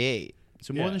 38.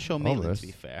 So more Yeah. than Sean Maitland, Almost. to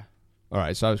be fair. All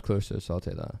right, so I was closer, so I'll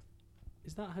take that.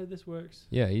 Is that how this works?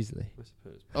 Yeah, easily. I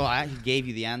suppose. Oh, I actually gave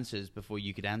you the answers before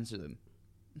you could answer them.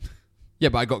 Yeah,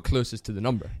 but I got closest to the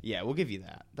number. Yeah, we'll give you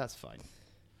that. That's fine.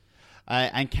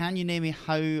 And can you name me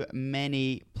how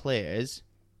many players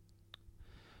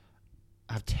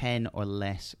have 10 or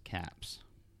less caps?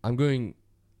 I'm going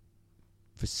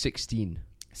for 16.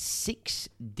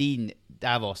 16.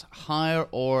 Davos, higher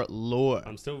or lower?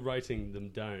 I'm still writing them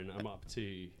down. I'm up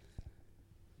to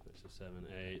 7,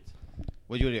 8.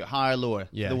 What do you want to do? Higher or lower?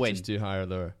 Yeah, the win. just do higher or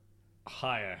lower.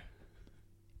 Higher.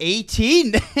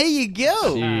 18. There you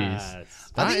go.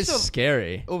 Jeez. That think is so.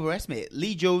 scary. Overestimate.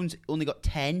 Lee Jones only got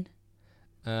 10.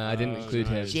 I didn't include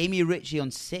him. Jamie Ritchie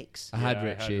on 6. I had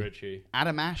Yeah, Richie.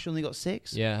 Adam Ash only got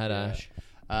 6. Yeah, I had Yeah.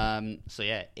 Ash. So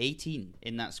yeah, 18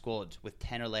 in that squad with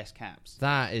 10 or less caps.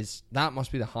 That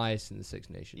must be the highest in the Six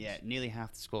Nations. Yeah, nearly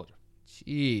half the squad.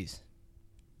 Jeez.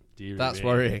 Dear That's me.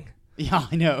 worrying. Yeah,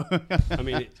 I know. I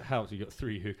mean, it helps. You got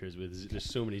 3 hookers with there's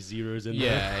so many zeros in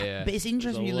there. Yeah, yeah. But it's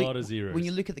interesting There's when a you lot look of zeros. when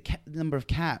you look at the number of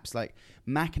caps, like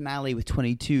McAnally with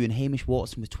 22 and Hamish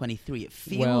Watson with 23. It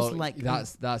feels well, like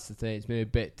that's the thing. It's maybe a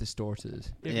bit distorted.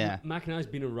 Yeah. McAnally's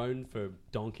been around for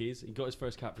donkeys. He got his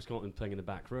first cap for Scotland playing in the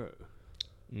back row.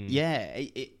 Yeah,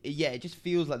 it just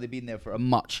feels like they've been there for a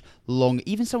much long.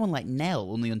 Even someone like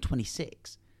Nell, only on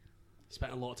 26. He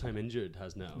spent a lot of time injured,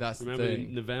 has now. That's the Remember thing.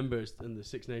 in November in the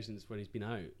Six Nations when he's been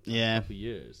out? Yeah. A couple of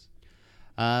years.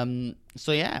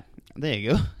 So yeah, there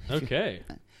you go. Okay.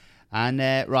 And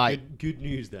right, Good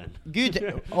news then.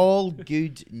 good, all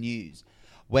good news.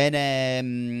 When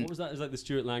What was that? It's like the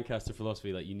Stuart Lancaster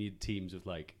philosophy. Like you need teams with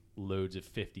like loads of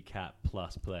 50 cap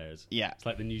plus players. Yeah. It's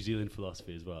like the New Zealand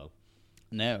philosophy as well.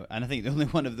 No, and I think the only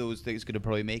one of those that's going to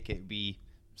probably make it would be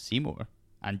Seymour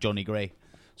and Johnny Gray.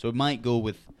 So it might go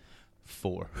with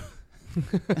 4.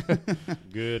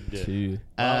 Good. 2.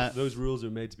 Well, those rules are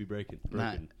made to be broken.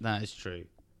 That is true.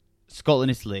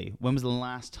 Scotland, Italy. When was the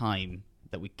last time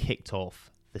that we kicked off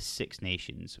the Six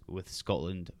Nations with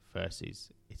Scotland versus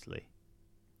Italy?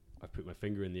 I've put my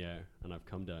finger in the air and I've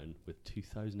come down with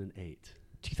 2008.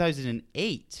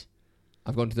 2008.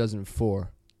 I've gone 2004.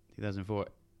 2004.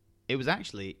 It was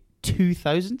actually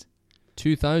 2000.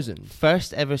 2000.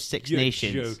 First ever Six You're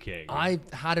Nations. joking. I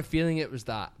had a feeling it was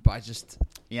that, but I just...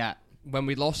 Yeah. When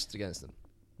we lost against them.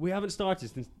 We haven't started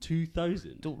since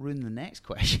 2000. Don't ruin the next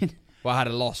question. Well, I had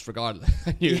a loss regardless.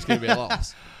 I knew it was going to be a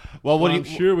loss. Well, I'm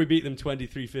sure we beat them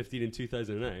 23-15 in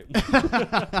 2008.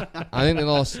 I think they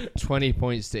lost 20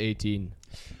 points to 18.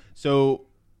 So,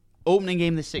 opening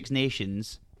game of the Six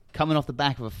Nations, coming off the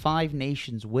back of a Five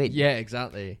Nations win. Yeah,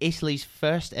 exactly. Italy's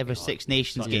first ever Six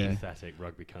Nations Such game. a pathetic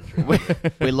rugby country.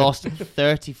 we lost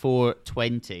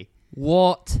 34-20.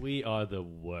 What? We are the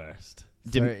worst.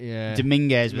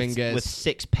 Dominguez. With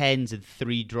 6 pens and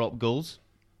 3 drop goals.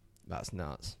 That's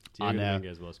nuts. Diego I know.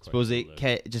 Dominguez was quite Suppose cool,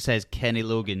 it just says Kenny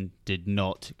Logan did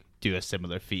not do a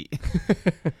similar feat.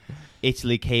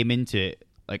 Italy came into it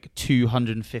like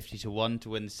 250-1 to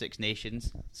win the Six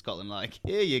Nations. Scotland like,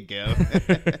 here you go.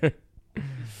 Good.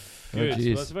 Oh,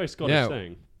 So that's a very Scottish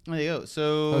thing. There you go.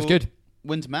 So that was good.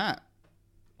 Win to Matt.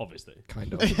 Obviously.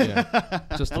 Kind of, yeah.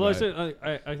 Just Although about.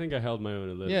 I think I held my own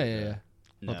a little bit. Yeah.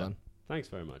 No. Well done. Thanks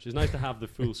very much. It's nice to have the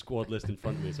full squad list in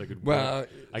front of me so I could Well,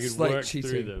 I could slight work through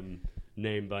cheating. them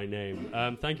name by name.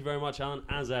 Thank you very much, Alan.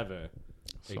 As ever,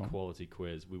 a So. quality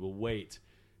quiz. We will wait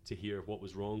to hear what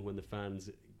was wrong when the fans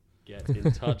get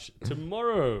in touch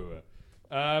tomorrow.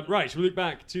 Right, shall we look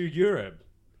back to Europe?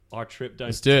 Our trip down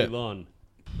Let's to do it. Toulon.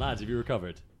 Lads, have you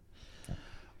recovered?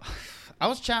 I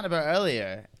was chatting about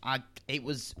earlier. It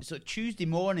was Tuesday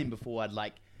morning before I'd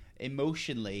like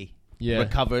emotionally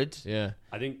recovered. Yeah.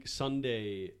 I think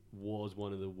Sunday was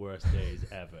one of the worst days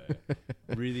ever.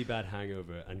 Really bad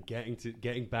hangover, and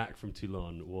getting back from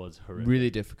Toulon was horrific. Really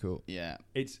difficult. Yeah.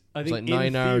 I It's think like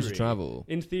 9 hours of travel.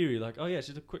 In theory, like, oh yeah, it's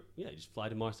just a quick, you just fly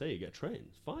to Marseille, you get a train,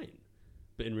 it's fine.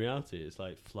 But in reality, it's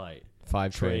like flight,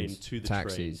 5 train trains, to the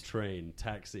taxis. train,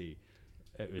 taxi.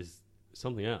 It was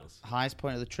something else. Highest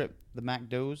point of the trip, the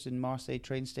McDo's in Marseille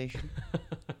train station.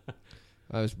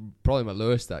 That was probably my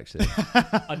lowest, actually.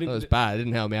 I think that was bad. It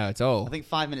didn't help me out at all. I think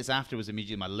 5 minutes after was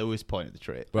immediately my lowest point of the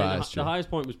trip. Right, And that's the true. highest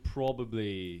point was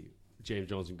probably James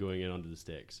Johnson going in under the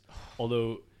sticks.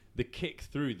 Although the kick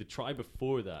through, the try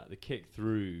before that, the kick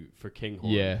through for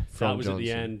Kinghorn, Yeah, that from was at the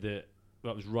Johnson. end.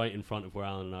 That was right in front of where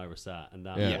Alan and I were sat, and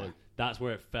that's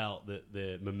where it felt that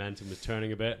the momentum was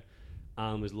turning a bit.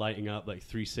 Alan was lighting up like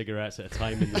 3 cigarettes at a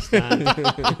time in the stand,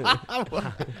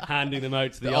 handing them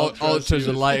out to the ultras. Ultras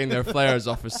are lighting their flares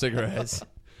off with cigarettes.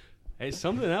 It's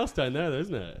something else down there, though,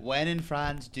 isn't it? When in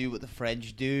France, do what the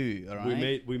French do. All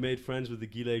right. We made friends with the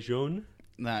Gilets jaunes.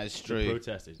 That is The true.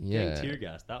 protesters. Yeah. Getting tear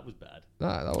gas. That was bad.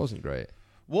 That wasn't great.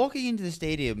 Walking into the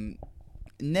stadium,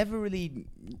 I didn't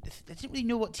really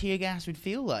know what tear gas would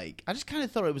feel like. I just kind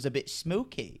of thought it was a bit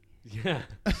smoky. Yeah.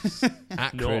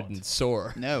 Acrid Not. and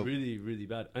sore. No. Really, really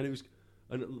bad. And it was,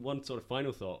 and one sort of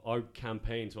final thought, our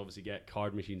campaign to obviously get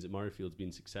card machines at Murrayfield's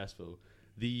been successful.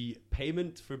 The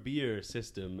payment for beer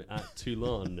system at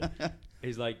Toulon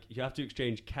is like, you have to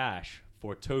exchange cash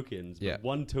for tokens, but Yeah.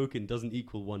 one token doesn't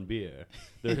equal one beer.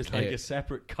 There is like a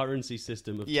separate currency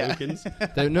system of Yeah. tokens.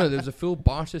 There was a full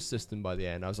barter system by the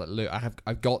end. I was like, look,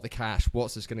 I've got the cash.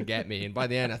 What's this going to get me? And by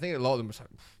the end, I think a lot of them were like,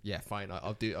 yeah, fine,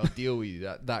 I'll deal with you.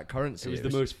 That currency. It was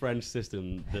the most French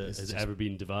system that It's has just ever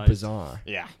been devised. bizarre.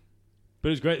 Yeah. But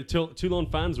it was great. The Toulon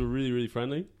fans were really, really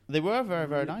friendly. They were very,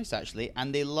 very nice, actually.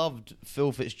 And they loved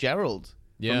Phil Fitzgerald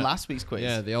from last week's quiz.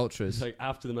 Yeah, the ultras. It's like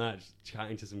after the match,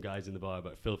 chatting to some guys in the bar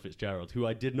about Phil Fitzgerald, who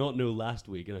I did not know last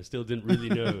week, and I still didn't really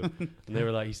know. And they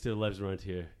were like, he still lives around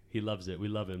here. He loves it. We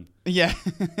love him. Yeah.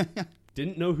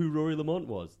 Didn't know who Rory Lamont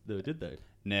was, though, did they?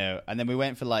 No. And then we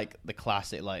went for like the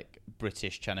classic, like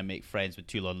British trying to make friends with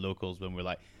Toulon locals when we're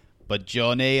like, but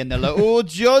Johnny, and they're like, oh,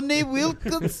 Johnny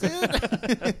Wilkinson.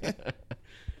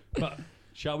 But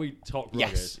shall we talk rugby?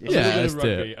 Yes. A little Yeah, bit of let's do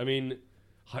rugby. it. I mean,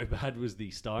 how bad was the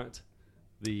start?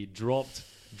 The dropped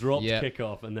Yeah.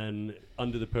 kickoff and then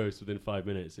under the post within 5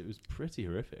 minutes. It was pretty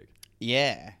horrific.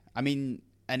 Yeah. I mean,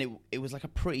 and it was like a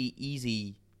pretty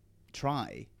easy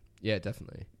try. Yeah,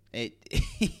 definitely.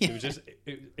 It was just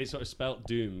it sort of spelt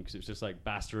doom because it was just like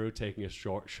Bastereau taking a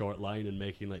short line and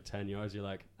making like 10 yards. You're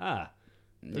like,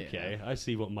 okay, I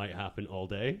see what might happen all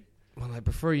day. Well, like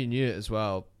before you knew it as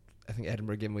well, I think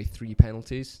Edinburgh gave away 3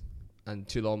 penalties, and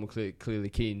Toulon were clearly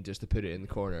keen just to put it in the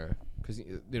corner because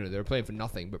they were playing for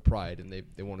nothing but pride, and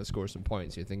they want to score some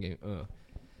points. You're thinking,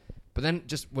 but then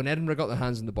just when Edinburgh got their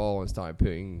hands on the ball and started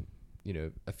putting,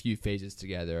 a few phases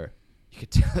together, you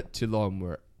could tell Toulon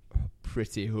were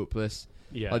pretty hopeless.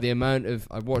 Yeah. Like the amount of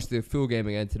I watched the full game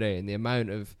again today, and the amount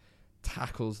of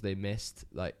tackles they missed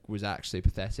was actually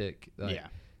pathetic. Like,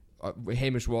 Yeah.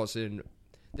 Hamish Watson,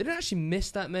 they didn't actually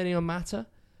miss that many on Mata,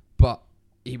 but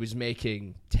he was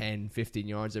making 10, 15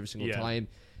 yards every single time.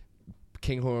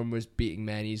 Kinghorn was beating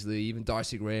men easily. Even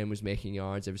Darcy Graham was making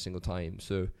yards every single time.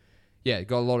 So, yeah,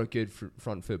 got a lot of good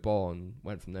front football and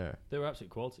went from there. They were absolute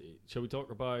quality. Shall we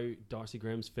talk about Darcy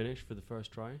Graham's finish for the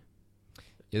first try?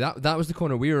 Yeah, that was the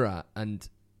corner we were at, and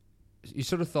you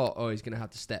sort of thought, oh, he's going to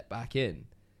have to step back in.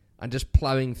 And just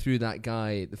ploughing through that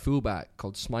guy, the fullback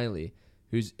called Smiley,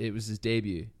 it was his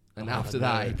debut. And after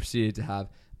that, he proceeded to have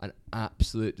an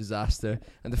absolute disaster.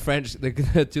 And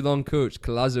the Toulon coach,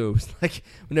 Colazo, was like,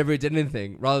 whenever he did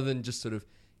anything, rather than just sort of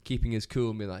keeping his cool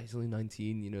and be like, he's only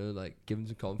 19, you know, like, give him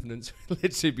some confidence.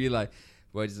 Literally be like,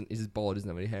 well, his bald, doesn't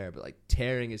have any hair, but like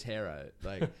tearing his hair out,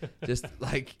 like just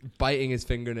like biting his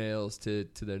fingernails to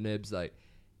their nibs. Like,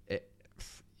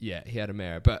 he had a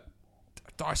mare. But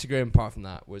Darcy Graham, apart from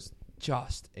that, was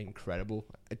just incredible.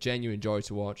 A genuine joy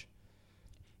to watch.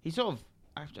 He's sort of,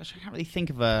 I can't really think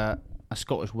of a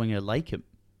Scottish winger like him,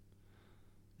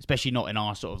 especially not in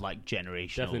our sort of like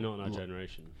generation. Definitely not in our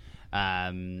generation.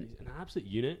 He's an absolute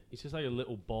unit. He's just like a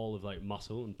little ball of like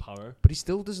muscle and power. But he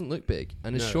still doesn't look big,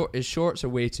 and his shorts are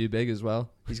way too big as well.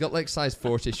 He's got like size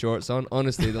 40 shorts on.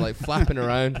 Honestly, they're like flapping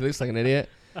around. He looks like an idiot.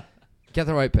 Get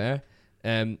the right pair.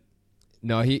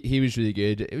 No, he was really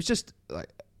good. It was just like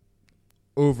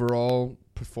overall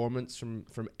performance from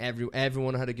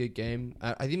everyone had a good game.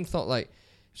 I even thought like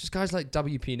it's just guys like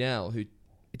WP Nell, who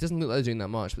it doesn't look like they're doing that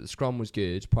much, but the scrum was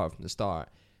good apart from the start,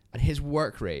 and his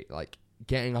work rate, like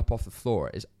getting up off the floor,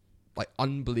 is like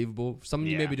unbelievable. Something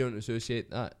you maybe don't associate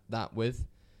that with.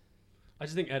 I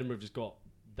just think Edinburgh have just got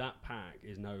that pack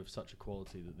is now of such a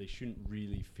quality that they shouldn't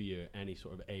really fear any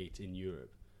sort of 8 in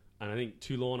Europe. And I think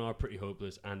Toulon are pretty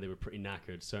hopeless, and they were pretty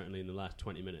knackered, certainly in the last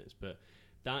 20 minutes. But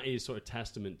that is sort of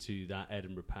testament to that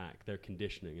Edinburgh pack, their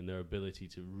conditioning and their ability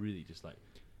to really just like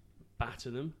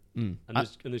batter them. And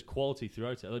there's quality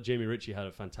throughout it. I thought Jamie Ritchie had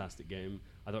a fantastic game.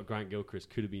 I thought Grant Gilchrist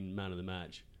could have been man of the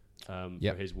match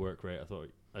for his work rate. I thought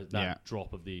that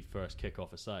drop of the first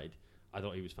kickoff aside, I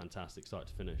thought he was fantastic start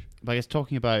to finish. But I guess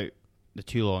talking about the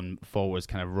Toulon forwards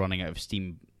kind of running out of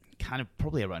steam, kind of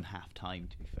probably around half time,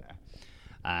 to be fair.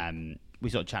 We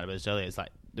sort of chatted about this earlier. It's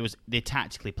like they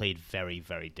tactically played very,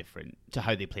 very different to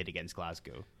how they played against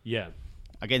Glasgow. Yeah.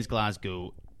 Against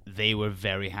Glasgow, they were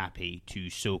very happy to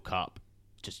soak up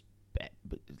just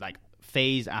like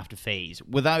phase after phase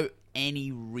without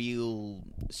any real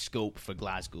scope for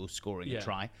Glasgow scoring a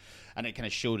try. And it kind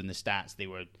of showed in the stats. They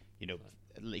were,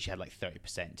 at least had like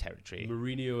 30% territory.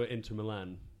 Mourinho at Inter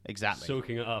Milan. Exactly.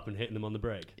 Soaking it up and hitting them on the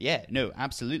break. Yeah, no,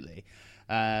 absolutely.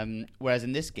 Whereas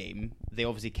in this game, they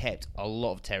obviously kept a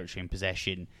lot of territory in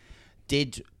possession. I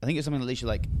think it was something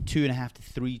like 2.5 to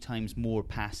 3 times more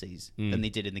passes than they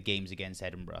did in the games against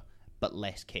Edinburgh, but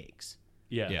less kicks.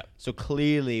 Yeah. So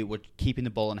clearly we're keeping the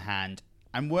ball in hand,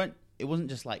 and it wasn't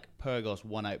just like Pyrgos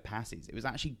one-out passes. It was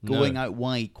actually going out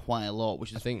wide quite a lot,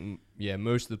 which is... I think,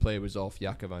 most of the play was off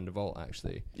Jakob van der Walt,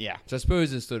 actually. Yeah. So I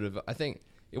suppose it's sort of... I think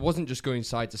it wasn't just going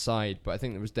side to side, but I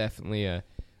think there was definitely an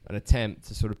attempt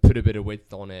to sort of put a bit of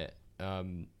width on it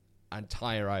and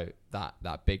tire out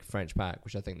that big French pack,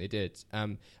 which I think they did. I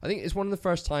think it's one of the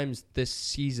first times this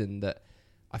season that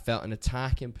I felt an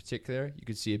attack in particular. You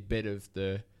could see a bit of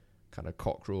the kind of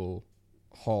Cockerell,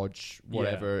 Hodge,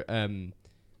 whatever,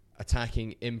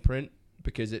 attacking imprint,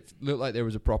 because it looked like there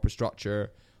was a proper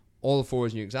structure. All the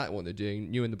forwards knew exactly what they're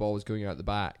doing, knew when the ball was going out the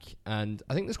back. And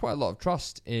I think there's quite a lot of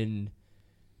trust in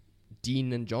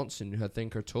Dean and Johnson, who I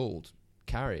think are told,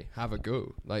 carry, have a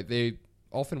go. Like, they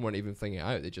often weren't even flinging it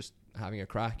out. They're just having a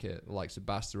crack at the likes of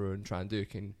Bastareaud and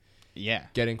Tranduc and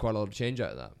getting quite a lot of change out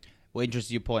of that. Well,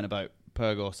 interesting your point about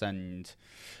Pyrgos and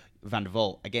Van der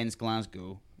Walt. Against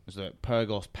Glasgow, was that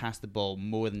Pyrgos passed the ball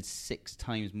more than 6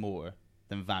 times more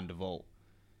than Van der Walt.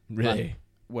 Really?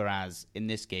 Whereas in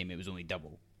this game, it was only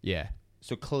double. Yeah.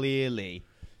 So clearly,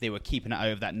 they were keeping it out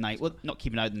of that not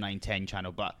keeping it out of the 9-10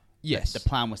 channel, but yes, the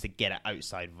plan was to get it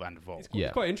outside Van der Walt.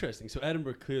 It's quite interesting. So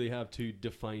Edinburgh clearly have 2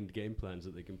 defined game plans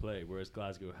that they can play, whereas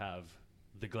Glasgow have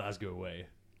the Glasgow way,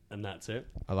 and that's it.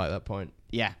 I like that point.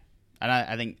 Yeah, and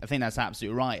I think that's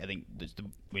absolutely right. I think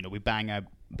we bang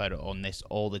about it on this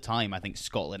all the time. I think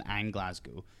Scotland and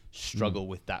Glasgow struggle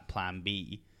with that plan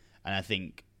B, and I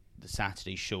think the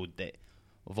Saturday showed that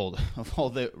of all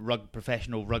the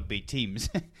professional rugby teams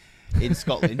in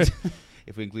Scotland,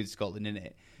 if we include Scotland in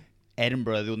it,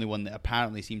 Edinburgh are the only one that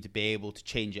apparently seem to be able to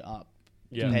change it up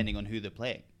depending on who they're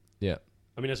playing. Yeah.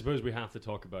 I mean, I suppose we have to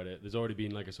talk about it. There's already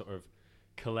been like a sort of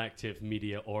collective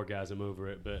media orgasm over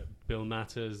it, but Bill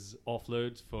Mata's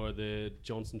offload for the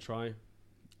Johnson try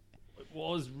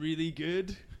was really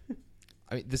good.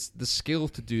 I mean, the skill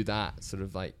to do that, sort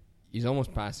of like, he's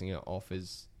almost passing it off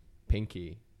his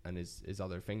pinky and his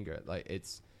other finger. Like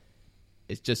it's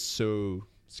just so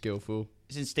skillful.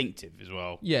 It's instinctive as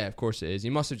well. Yeah, of course it is.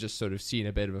 You must have just sort of seen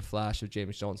a bit of a flash of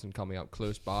James Johnson coming up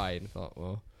close by and thought,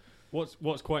 well,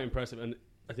 what's quite impressive, and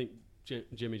I think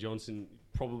Jimmy Johnson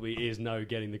probably is now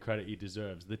getting the credit he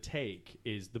deserves. The take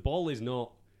is the ball is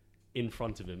not in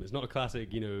front of him. It's not a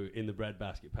classic, in the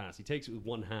breadbasket pass. He takes it with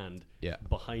one hand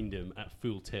behind him at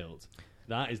full tilt.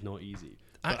 That is not easy.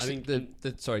 Actually,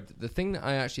 the thing that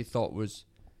I actually thought was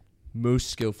most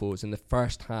skillful was in the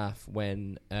first half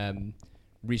when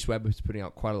Rhys Webb was putting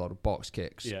out quite a lot of box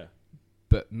kicks. Yeah.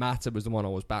 But Mata was the one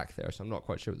always back there, so I'm not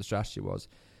quite sure what the strategy was.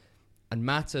 And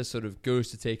Mata sort of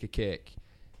goes to take a kick,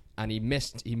 and he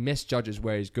misjudges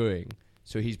where he's going.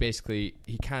 So he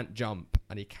can't jump,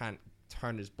 and he can't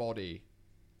turn his body,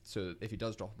 so if he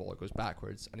does drop a ball, it goes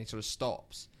backwards, and he sort of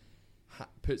stops,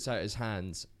 puts out his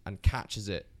hands, and catches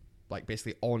it, like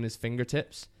basically on his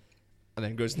fingertips, and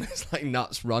then goes in this like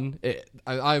nuts run.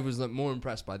 I was like more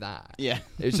impressed by that. Yeah,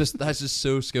 it's just that's just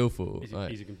so skillful.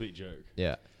 He's a complete joke.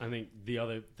 Yeah, I think the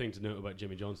other thing to note about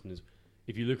Jimmy Johnson is,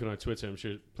 if you look on our Twitter, I'm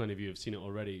sure plenty of you have seen it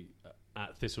already,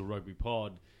 at Thistle Rugby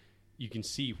Pod, you can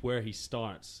see where he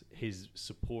starts his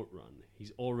support run.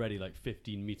 He's already like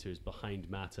 15 meters behind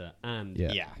Mata, and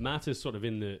Mata's sort of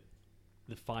in the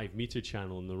 5 meter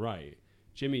channel on the right.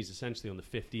 Jimmy's essentially on the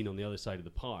 15 on the other side of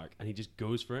the park, and he just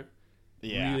goes for it.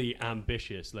 Yeah. Really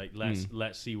ambitious. Like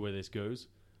let's see where this goes,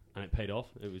 and it paid off.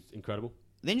 It was incredible.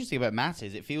 The interesting thing about Mata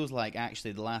is it feels like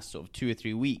actually the last sort of 2 or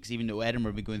 3 weeks, even though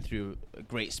Edinburgh have been going through a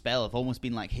great spell, have almost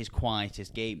been like his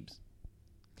quietest games.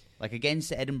 Like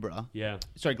against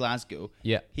Glasgow.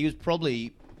 Yeah, he was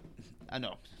probably, I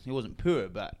know he wasn't poor,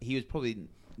 but he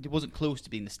wasn't close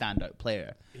to being the standout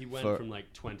player. He went from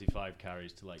like 25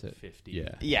 carries to like 50.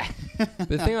 Yeah. But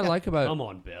the thing I like about come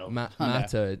on, Bill,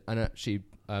 Mata, and actually,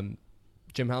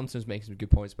 Jim Hamilton's making some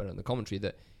good points about it in the commentary,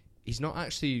 that he's not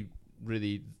actually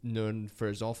really known for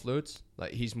his offloads.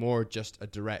 Like he's more just a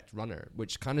direct runner,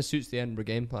 which kind of suits the Edinburgh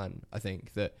game plan. I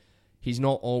think that he's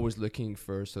not always looking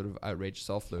for sort of outrageous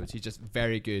offloads. He's just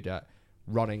very good at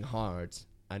running hard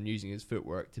and using his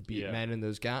footwork to beat men in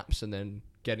those gaps, and then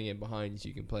getting in behind so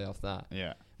you can play off that.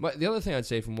 Yeah. But the other thing I'd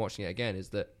say from watching it again is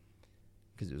that,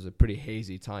 because it was a pretty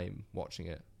hazy time watching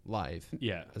it live,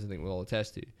 as I think we'll all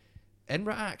attest to,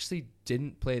 Edinburgh actually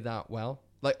didn't play that well.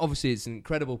 Like, obviously it's an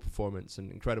incredible performance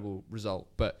and incredible result,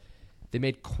 but they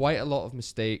made quite a lot of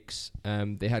mistakes.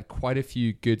 They had quite a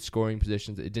few good scoring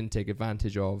positions that they didn't take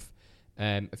advantage of.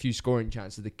 A few scoring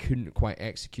chances they couldn't quite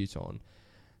execute on.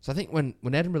 So I think when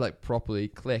Edinburgh like properly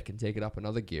click and take it up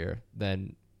another gear,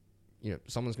 then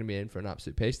someone's going to be in for an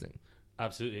absolute pasting.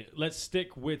 Absolutely. Let's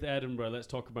stick with Edinburgh. Let's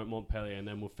talk about Montpellier, and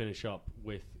then we'll finish up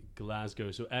with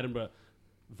Glasgow. So Edinburgh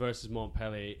versus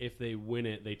Montpellier. If they win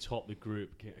it, they top the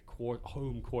group, get a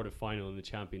home quarter-final in the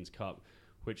Champions Cup,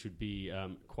 which would be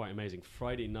quite amazing.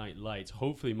 Friday night lights.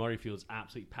 Hopefully Murrayfield's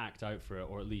absolutely packed out for it,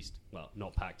 or at least, well,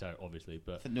 not packed out, obviously,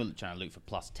 but... I think they're trying to look for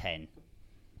plus 10.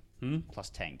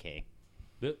 Plus 10k.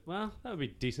 Well, that would be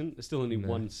decent. It's still only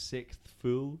 1/6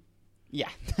 full. Yeah.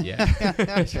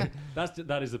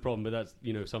 That is the problem, but that's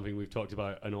something we've talked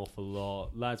about an awful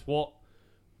lot. Lads,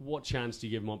 what chance do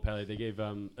you give Montpellier? They gave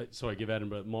give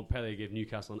Edinburgh. Montpellier gave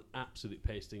Newcastle an absolute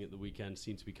pasting at the weekend.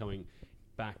 Seem to be coming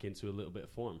back into a little bit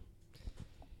of form.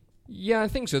 Yeah, I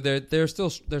think so.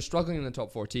 They're struggling in the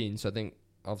top 14, so I think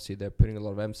obviously they're putting a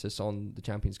lot of emphasis on the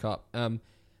Champions Cup.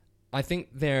 I think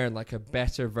they're like a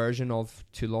better version of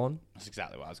Toulon. That's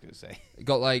exactly what I was going to say.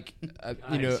 Got like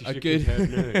a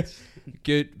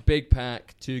good big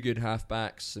pack, 2 good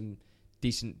halfbacks, some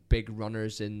decent big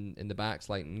runners in the backs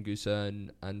like Ngusa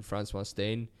and Francois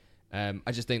Steyn.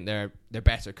 I just think they're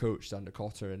better coached under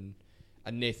Cotter and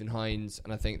Nathan Hines,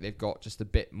 and I think they've got just a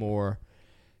bit more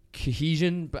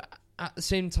cohesion, but at the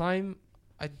same time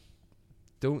I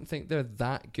don't think they're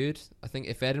that good. I think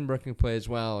if Edinburgh can play as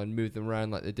well and move them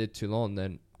around like they did Toulon,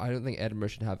 then I don't think Edinburgh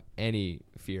should have any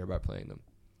fear about playing them.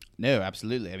 No,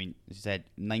 absolutely. I mean, as you said,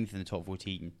 9th in the top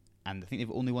 14, and I think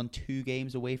they've only won 2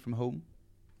 games away from home.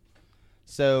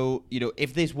 So,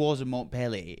 if this was a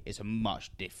Montpellier, it's a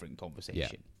much different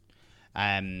conversation.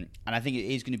 And I think it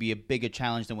is going to be a bigger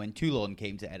challenge than when Toulon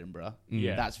came to Edinburgh.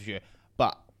 Yeah, that's for sure.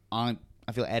 But I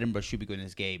feel Edinburgh should be going to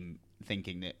this game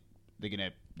thinking that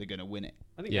they're gonna win it.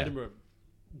 I think Edinburgh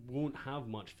won't have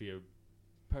much fear,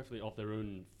 perfectly off their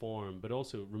own form, but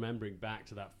also remembering back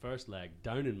to that first leg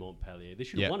down in Montpellier, they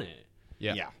should have won it.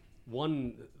 Yeah.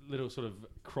 One little sort of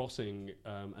crossing,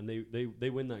 and they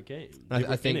win that game.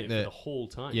 I think in it for the whole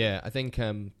time. Yeah, I think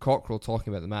Cockrell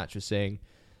talking about the match was saying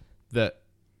that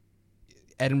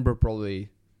Edinburgh probably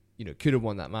could have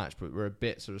won that match, but we're a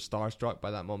bit sort of starstruck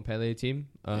by that Montpellier team.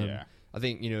 I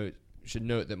think, should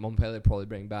note that Montpellier probably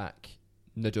bring back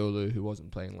Nadolo, who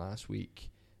wasn't playing last week,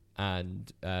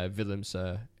 and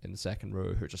Willemse in the second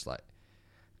row, who are just like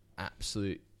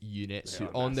absolute units who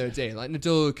on their day. Like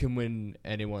Nadolo can win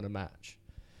anyone a match.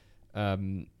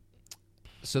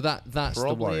 So that's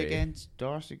probably the worry. Against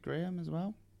Darcy Graham as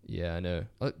well. Yeah, I know.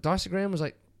 Darcy Graham was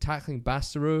like tackling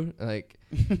Bastereau. Like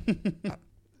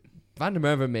Van der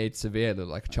Merwe made Sevilla look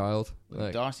like a child.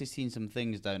 Like, Darcy's seen some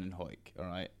things down in Hoyk, all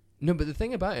right? No, but the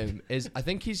thing about him is I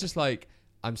think he's just like,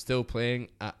 I'm still playing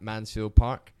at Mansfield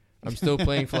Park. I'm still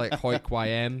playing for like Hoyk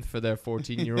YM for their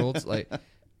 14-year-olds. Like,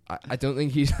 I don't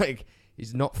think he's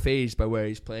not phased by where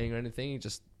he's playing or anything. He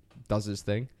just does his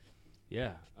thing.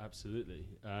 Yeah, absolutely.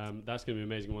 That's going to be an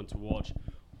amazing one to watch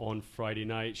on Friday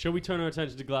night. Shall we turn our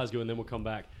attention to Glasgow and then we'll come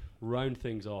back, round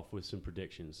things off with some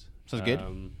predictions? Sounds good.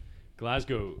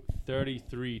 Glasgow,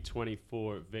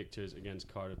 33-24 victors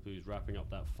against Cardiff Blues, wrapping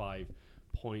up that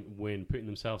 5-point win, putting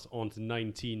themselves onto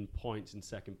 19 points in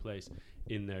second place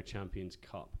in their Champions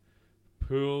Cup.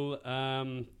 Pool,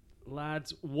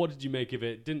 lads, what did you make of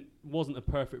it? Wasn't a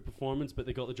perfect performance, but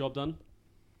they got the job done.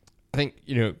 I think,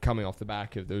 coming off the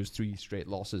back of those 3 straight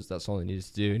losses, that's all they needed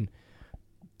to do, and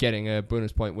getting a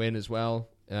bonus point win as well.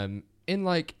 I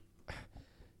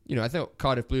thought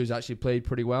Cardiff Blues actually played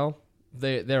pretty well.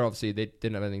 They're obviously, they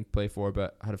didn't have anything to play for,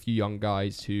 but had a few young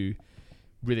guys who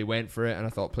really went for it, and I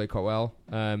thought played quite well.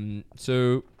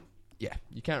 So, yeah,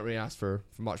 you can't really ask for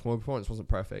much more. Performance wasn't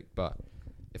perfect, but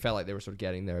it felt like they were sort of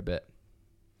getting there a bit.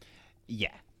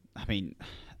 Yeah. I mean,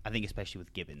 I think especially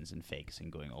with Gibbons and Ferguson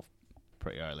going off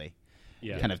pretty early,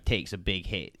 kind of takes a big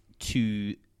hit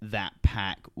to that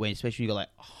pack, when especially you got like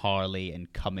Harley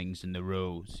and Cummings in the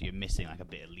row, so you're missing like a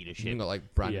bit of leadership. You've got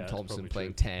like Brandon Thompson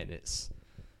playing 10. It's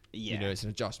it's an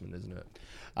adjustment, isn't it?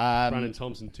 Brandon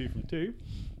Thompson 2 from 2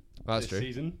 that's this true.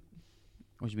 season.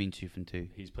 What do you mean 2 from 2?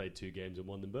 He's played 2 games and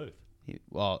won them both.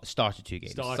 Started 2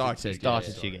 games. Started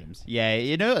 2 games.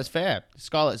 Yeah, that's fair.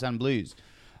 Scarlets and Blues.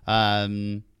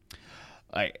 It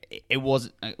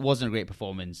wasn't a great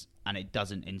performance, and it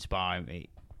doesn't inspire me.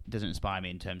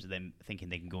 In terms of them thinking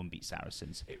they can go and beat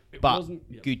Saracens. But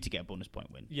good to get a bonus point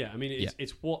win. Yeah, I mean,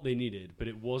 it's what they needed, but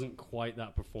it wasn't quite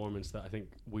that performance that I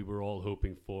think we were all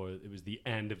hoping for. It was the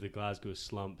end of the Glasgow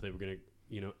slump. They were going to,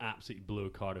 absolutely blow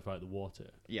Cardiff out of the water.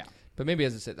 Yeah. But maybe,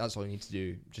 as I said, that's all you need to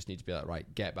do. Just need to be like, right,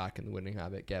 get back in the winning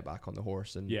habit, get back on the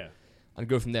horse, and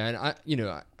go from there. And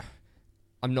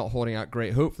I'm not holding out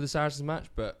great hope for the Saracens match,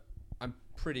 but I'm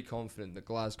pretty confident that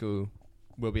Glasgow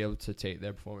will be able to take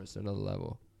their performance to another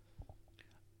level.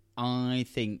 I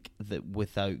think that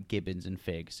without Gibbons and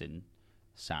Ferguson,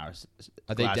 Saracens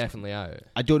are they definitely out?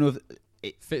 I don't know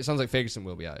if it sounds like Ferguson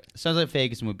will be out. Sounds like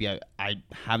Ferguson will be out. I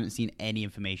haven't seen any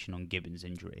information on Gibbons'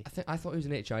 injury. I thought he was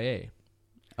an HIA.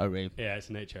 Oh really? Yeah, it's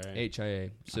an HIA.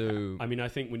 HIA. So I mean, I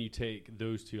think when you take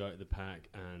those 2 out of the pack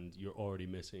and you're already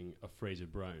missing a Fraser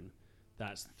Brown,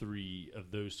 that's 3 of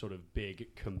those sort of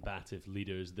big combative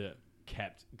leaders that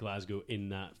kept Glasgow in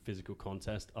that physical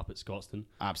contest up at Scotstoun.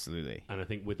 Absolutely. And I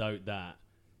think without that,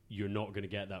 you're not going to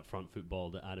get that front football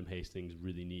that Adam Hastings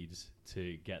really needs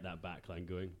to get that back line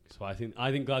going. So I think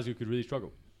Glasgow could really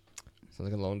struggle. Sounds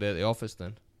like a long day at the office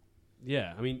then.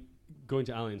 Yeah, I mean, going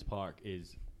to Allianz Park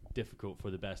is difficult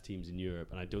for the best teams in Europe,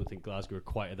 and I don't think Glasgow are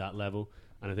quite at that level,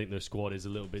 and I think their squad is a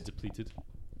little bit depleted.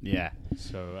 Yeah.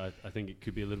 So I think it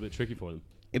could be a little bit tricky for them.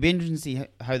 It'd be interesting to see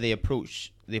how they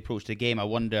approach the game. I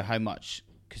wonder how much,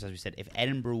 because as we said, if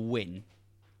Edinburgh win,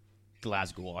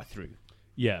 Glasgow are through.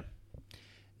 Yeah.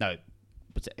 Now,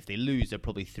 but if they lose, they're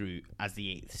probably through as the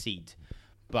 8th seed.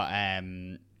 But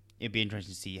it'd be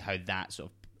interesting to see how that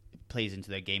sort of plays into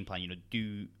their game plan.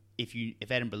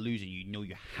 If Edinburgh lose and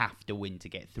you have to win to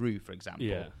get through, for example.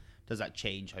 Yeah. Does that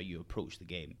change how you approach the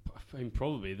game? I mean,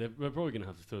 probably. They're probably going to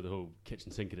have to throw the whole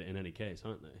kitchen sink at it in any case,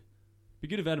 aren't they? Be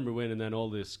good if Edinburgh win and then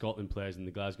all the Scotland players in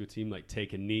the Glasgow team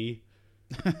take a knee.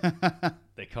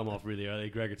 They come off really early.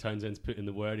 Gregor Townsend's put in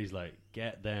the word. He's like,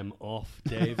 get them off,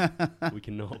 Dave. We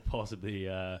cannot possibly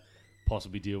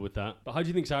deal with that. But how do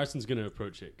you think Saracens going to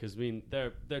approach it? Because, I mean,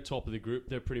 they're top of the group.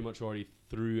 They're pretty much already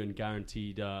through and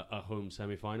guaranteed a home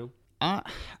semi-final. I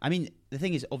mean, the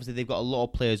thing is, obviously, they've got a lot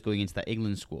of players going into that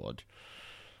England squad.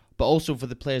 But also for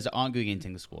the players that aren't going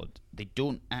into the squad, they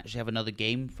don't actually have another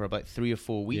game for about 3 or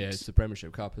 4 weeks. Yeah, it's the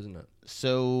Premiership Cup, isn't it?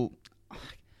 So,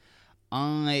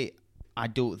 I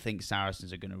don't think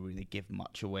Saracens are going to really give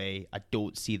much away. I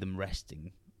don't see them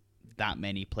resting that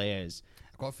many players.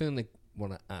 I've got a feeling they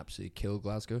want to absolutely kill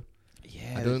Glasgow.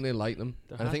 Yeah, I don't really like them.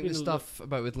 And I think the stuff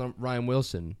about with Ryan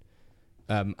Wilson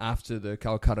after the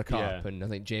Calcutta Cup, and I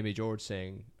think Jamie George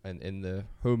saying in the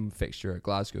home fixture at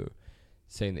Glasgow,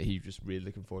 saying that he's just really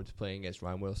looking forward to playing against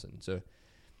Ryan Wilson. So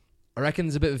I reckon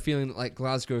there's a bit of a feeling that like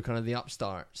Glasgow are kind of the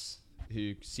upstarts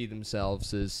who see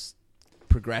themselves as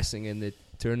progressing in the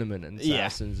tournament, and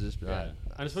Saracens just And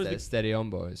I suppose steady on,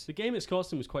 boys. The game at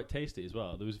Scotstoun was quite tasty as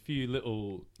well. There was a few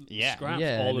little scraps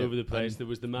Yeah, all over the place. There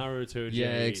was the Maro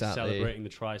Toje celebrating the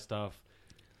try stuff.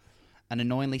 And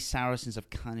annoyingly, Saracens have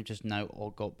kind of just now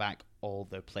all got back all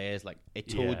their players. Like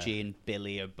Itoje and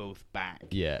Billy are both back.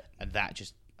 Yeah. And that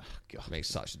just makes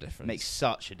such a difference. Makes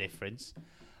such a difference.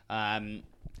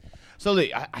 So look,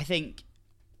 I think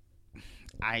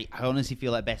I honestly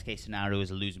feel like best case scenario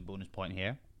is a losing bonus point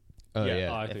here. Oh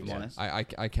yeah, I think I'm honest.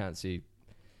 I can't see.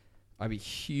 I'd be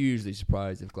hugely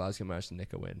surprised if Glasgow managed to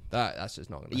nick a win. That's just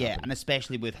not going to happen. Yeah, and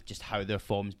especially with just how their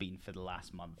form's been for the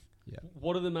last month. Yeah.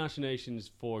 What are the machinations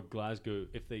for Glasgow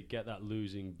if they get that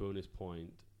losing bonus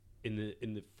point in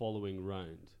the following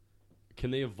round?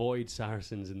 Can they avoid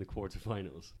Saracens in the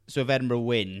quarterfinals? So if Edinburgh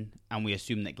win, and we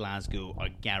assume that Glasgow are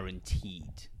guaranteed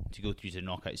to go through to the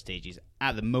knockout stages,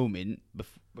 at the moment,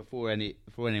 before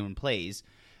anyone plays,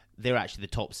 they're actually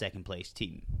the top second place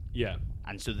team. Yeah.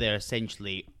 And so they're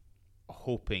essentially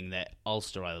hoping that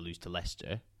Ulster either lose to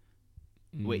Leicester,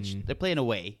 which they're playing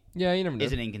away. Yeah, you never know.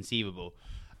 Isn't inconceivable.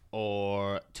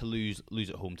 Or to lose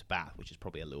at home to Bath, which is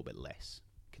probably a little bit less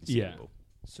conceivable.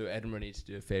 Yeah. So Edinburgh needs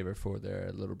to do a favour for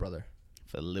their little brother.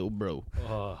 For the little bro.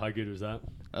 Oh, how good was that?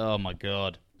 Oh my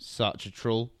god. Such a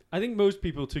troll. I think most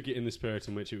people took it in the spirit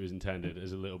in which it was intended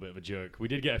as a little bit of a joke. We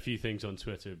did get a few things on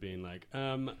Twitter being like,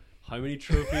 how many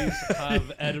trophies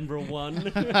have Edinburgh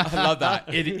won? I love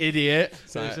that. Idiot.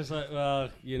 So it's just like, well,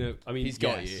 I mean, he's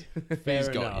got you. Fair He's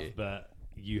enough, got you. but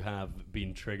you have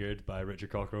been triggered by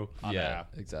Richard Cockerell. Yeah,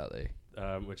 exactly.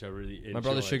 Which I really enjoyed. My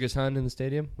brother shook his hand in the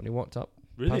stadium when he walked up.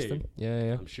 Really? Past him.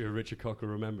 Yeah. I'm sure Richard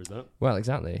Cockerell remembers that. Well,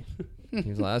 exactly. He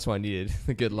was like, that's what I needed.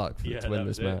 Good luck to win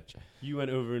this match. You went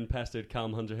over and pestered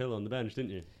Callum Hunter-Hill on the bench,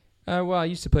 didn't you? Well, I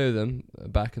used to play with him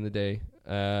back in the day,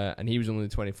 and he was only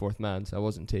the 24th man, so I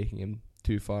wasn't taking him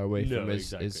too far away from his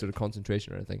sort of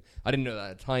concentration or anything. I didn't know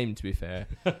that at the time, to be fair.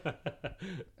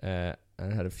 And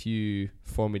I had a few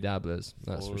formidables,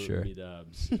 that's for sure.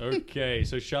 Okay,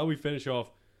 so shall we finish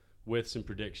off with some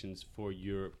predictions for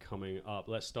Europe coming up?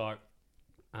 Let's start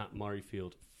at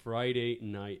Murrayfield. Friday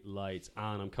Night Lights.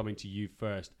 Alan, I'm coming to you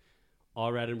first.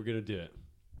 Are Edinburgh going to do it?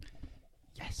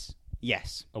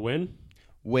 Yes. A win?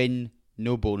 Win,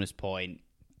 no bonus point.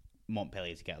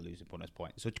 Montpellier to get a losing bonus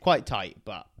point. So it's quite tight,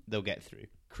 but they'll get through.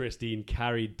 Christine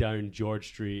carried down George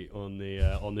Street on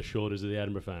the shoulders of the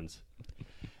Edinburgh fans.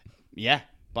 Yeah,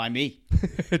 by me.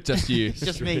 Just you.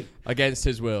 Just me. Against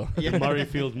his will. Yeah.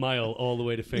 Murrayfield mile all the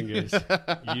way to fingers.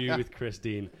 You with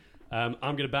Christine. I'm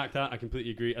going to back that. I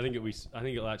completely agree. I think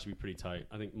it'll actually be pretty tight.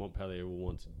 I think Montpellier will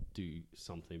want to do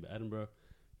something, but Edinburgh,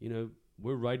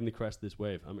 we're riding the crest of this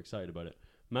wave. I'm excited about it.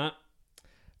 Matt?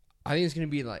 I think it's going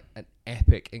to be like an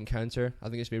epic encounter. I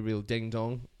think it's going to be a real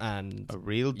ding-dong. A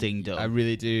real ding-dong. I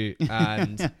really do.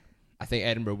 And I think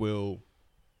Edinburgh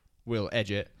will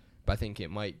edge it, but I think it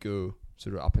might go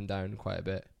sort of up and down quite a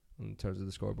bit in terms of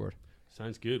the scoreboard.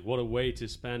 Sounds good. What a way to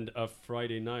spend a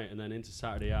Friday night and then into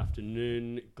Saturday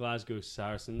afternoon. Glasgow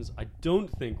Saracens. I don't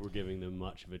think we're giving them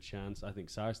much of a chance. I think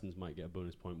Saracens might get a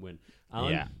bonus point win.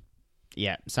 Alan?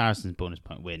 Yeah. Saracens bonus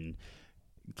point win.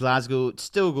 Glasgow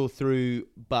still go through,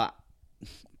 but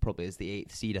probably as the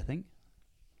 8th seed, I think.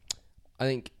 I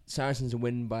think Saracens will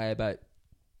win by about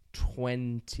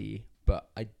 20, but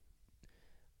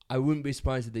I wouldn't be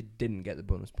surprised if they didn't get the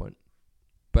bonus point.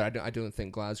 But I don't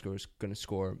think Glasgow is going to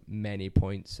score many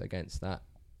points against that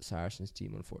Saracens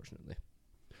team, unfortunately.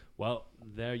 Well,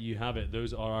 there you have it.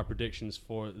 Those are our predictions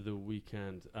for the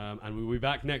weekend. And we'll be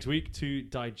back next week to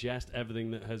digest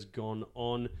everything that has gone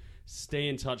on. Stay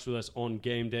in touch with us on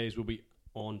game days. We'll be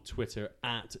on Twitter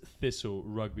at Thistle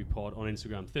Rugby Pod, on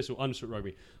Instagram,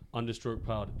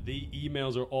 Thistle_Rugby_pod. The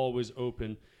emails are always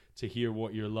open to hear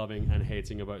what you're loving and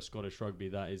hating about Scottish rugby.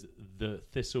 That is the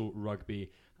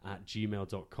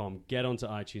thistlерugby@gmail.com. Get onto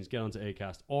iTunes, get onto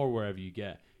Acast, or wherever you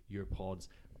get your pods,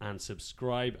 and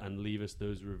subscribe and leave us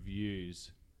those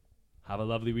reviews. Have a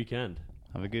lovely weekend.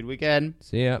 Have a good weekend.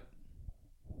 See ya.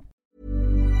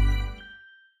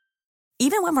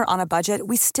 Even when we're on a budget,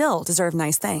 we still deserve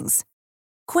nice things.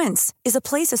 Quince is a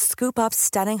place to scoop up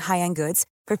stunning high-end goods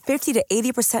for 50 to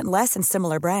 80% less than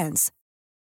similar brands.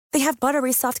 They have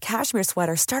buttery soft cashmere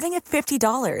sweaters starting at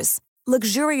 $50,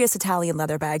 luxurious Italian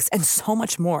leather bags, and so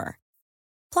much more.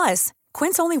 Plus,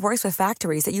 Quince only works with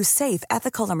factories that use safe,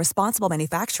 ethical, and responsible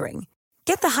manufacturing.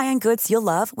 Get the high-end goods you'll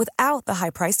love without the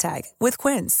high price tag with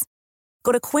Quince.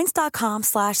 Go to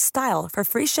quince.com/style for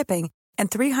free shipping and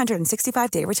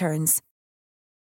 365-day returns.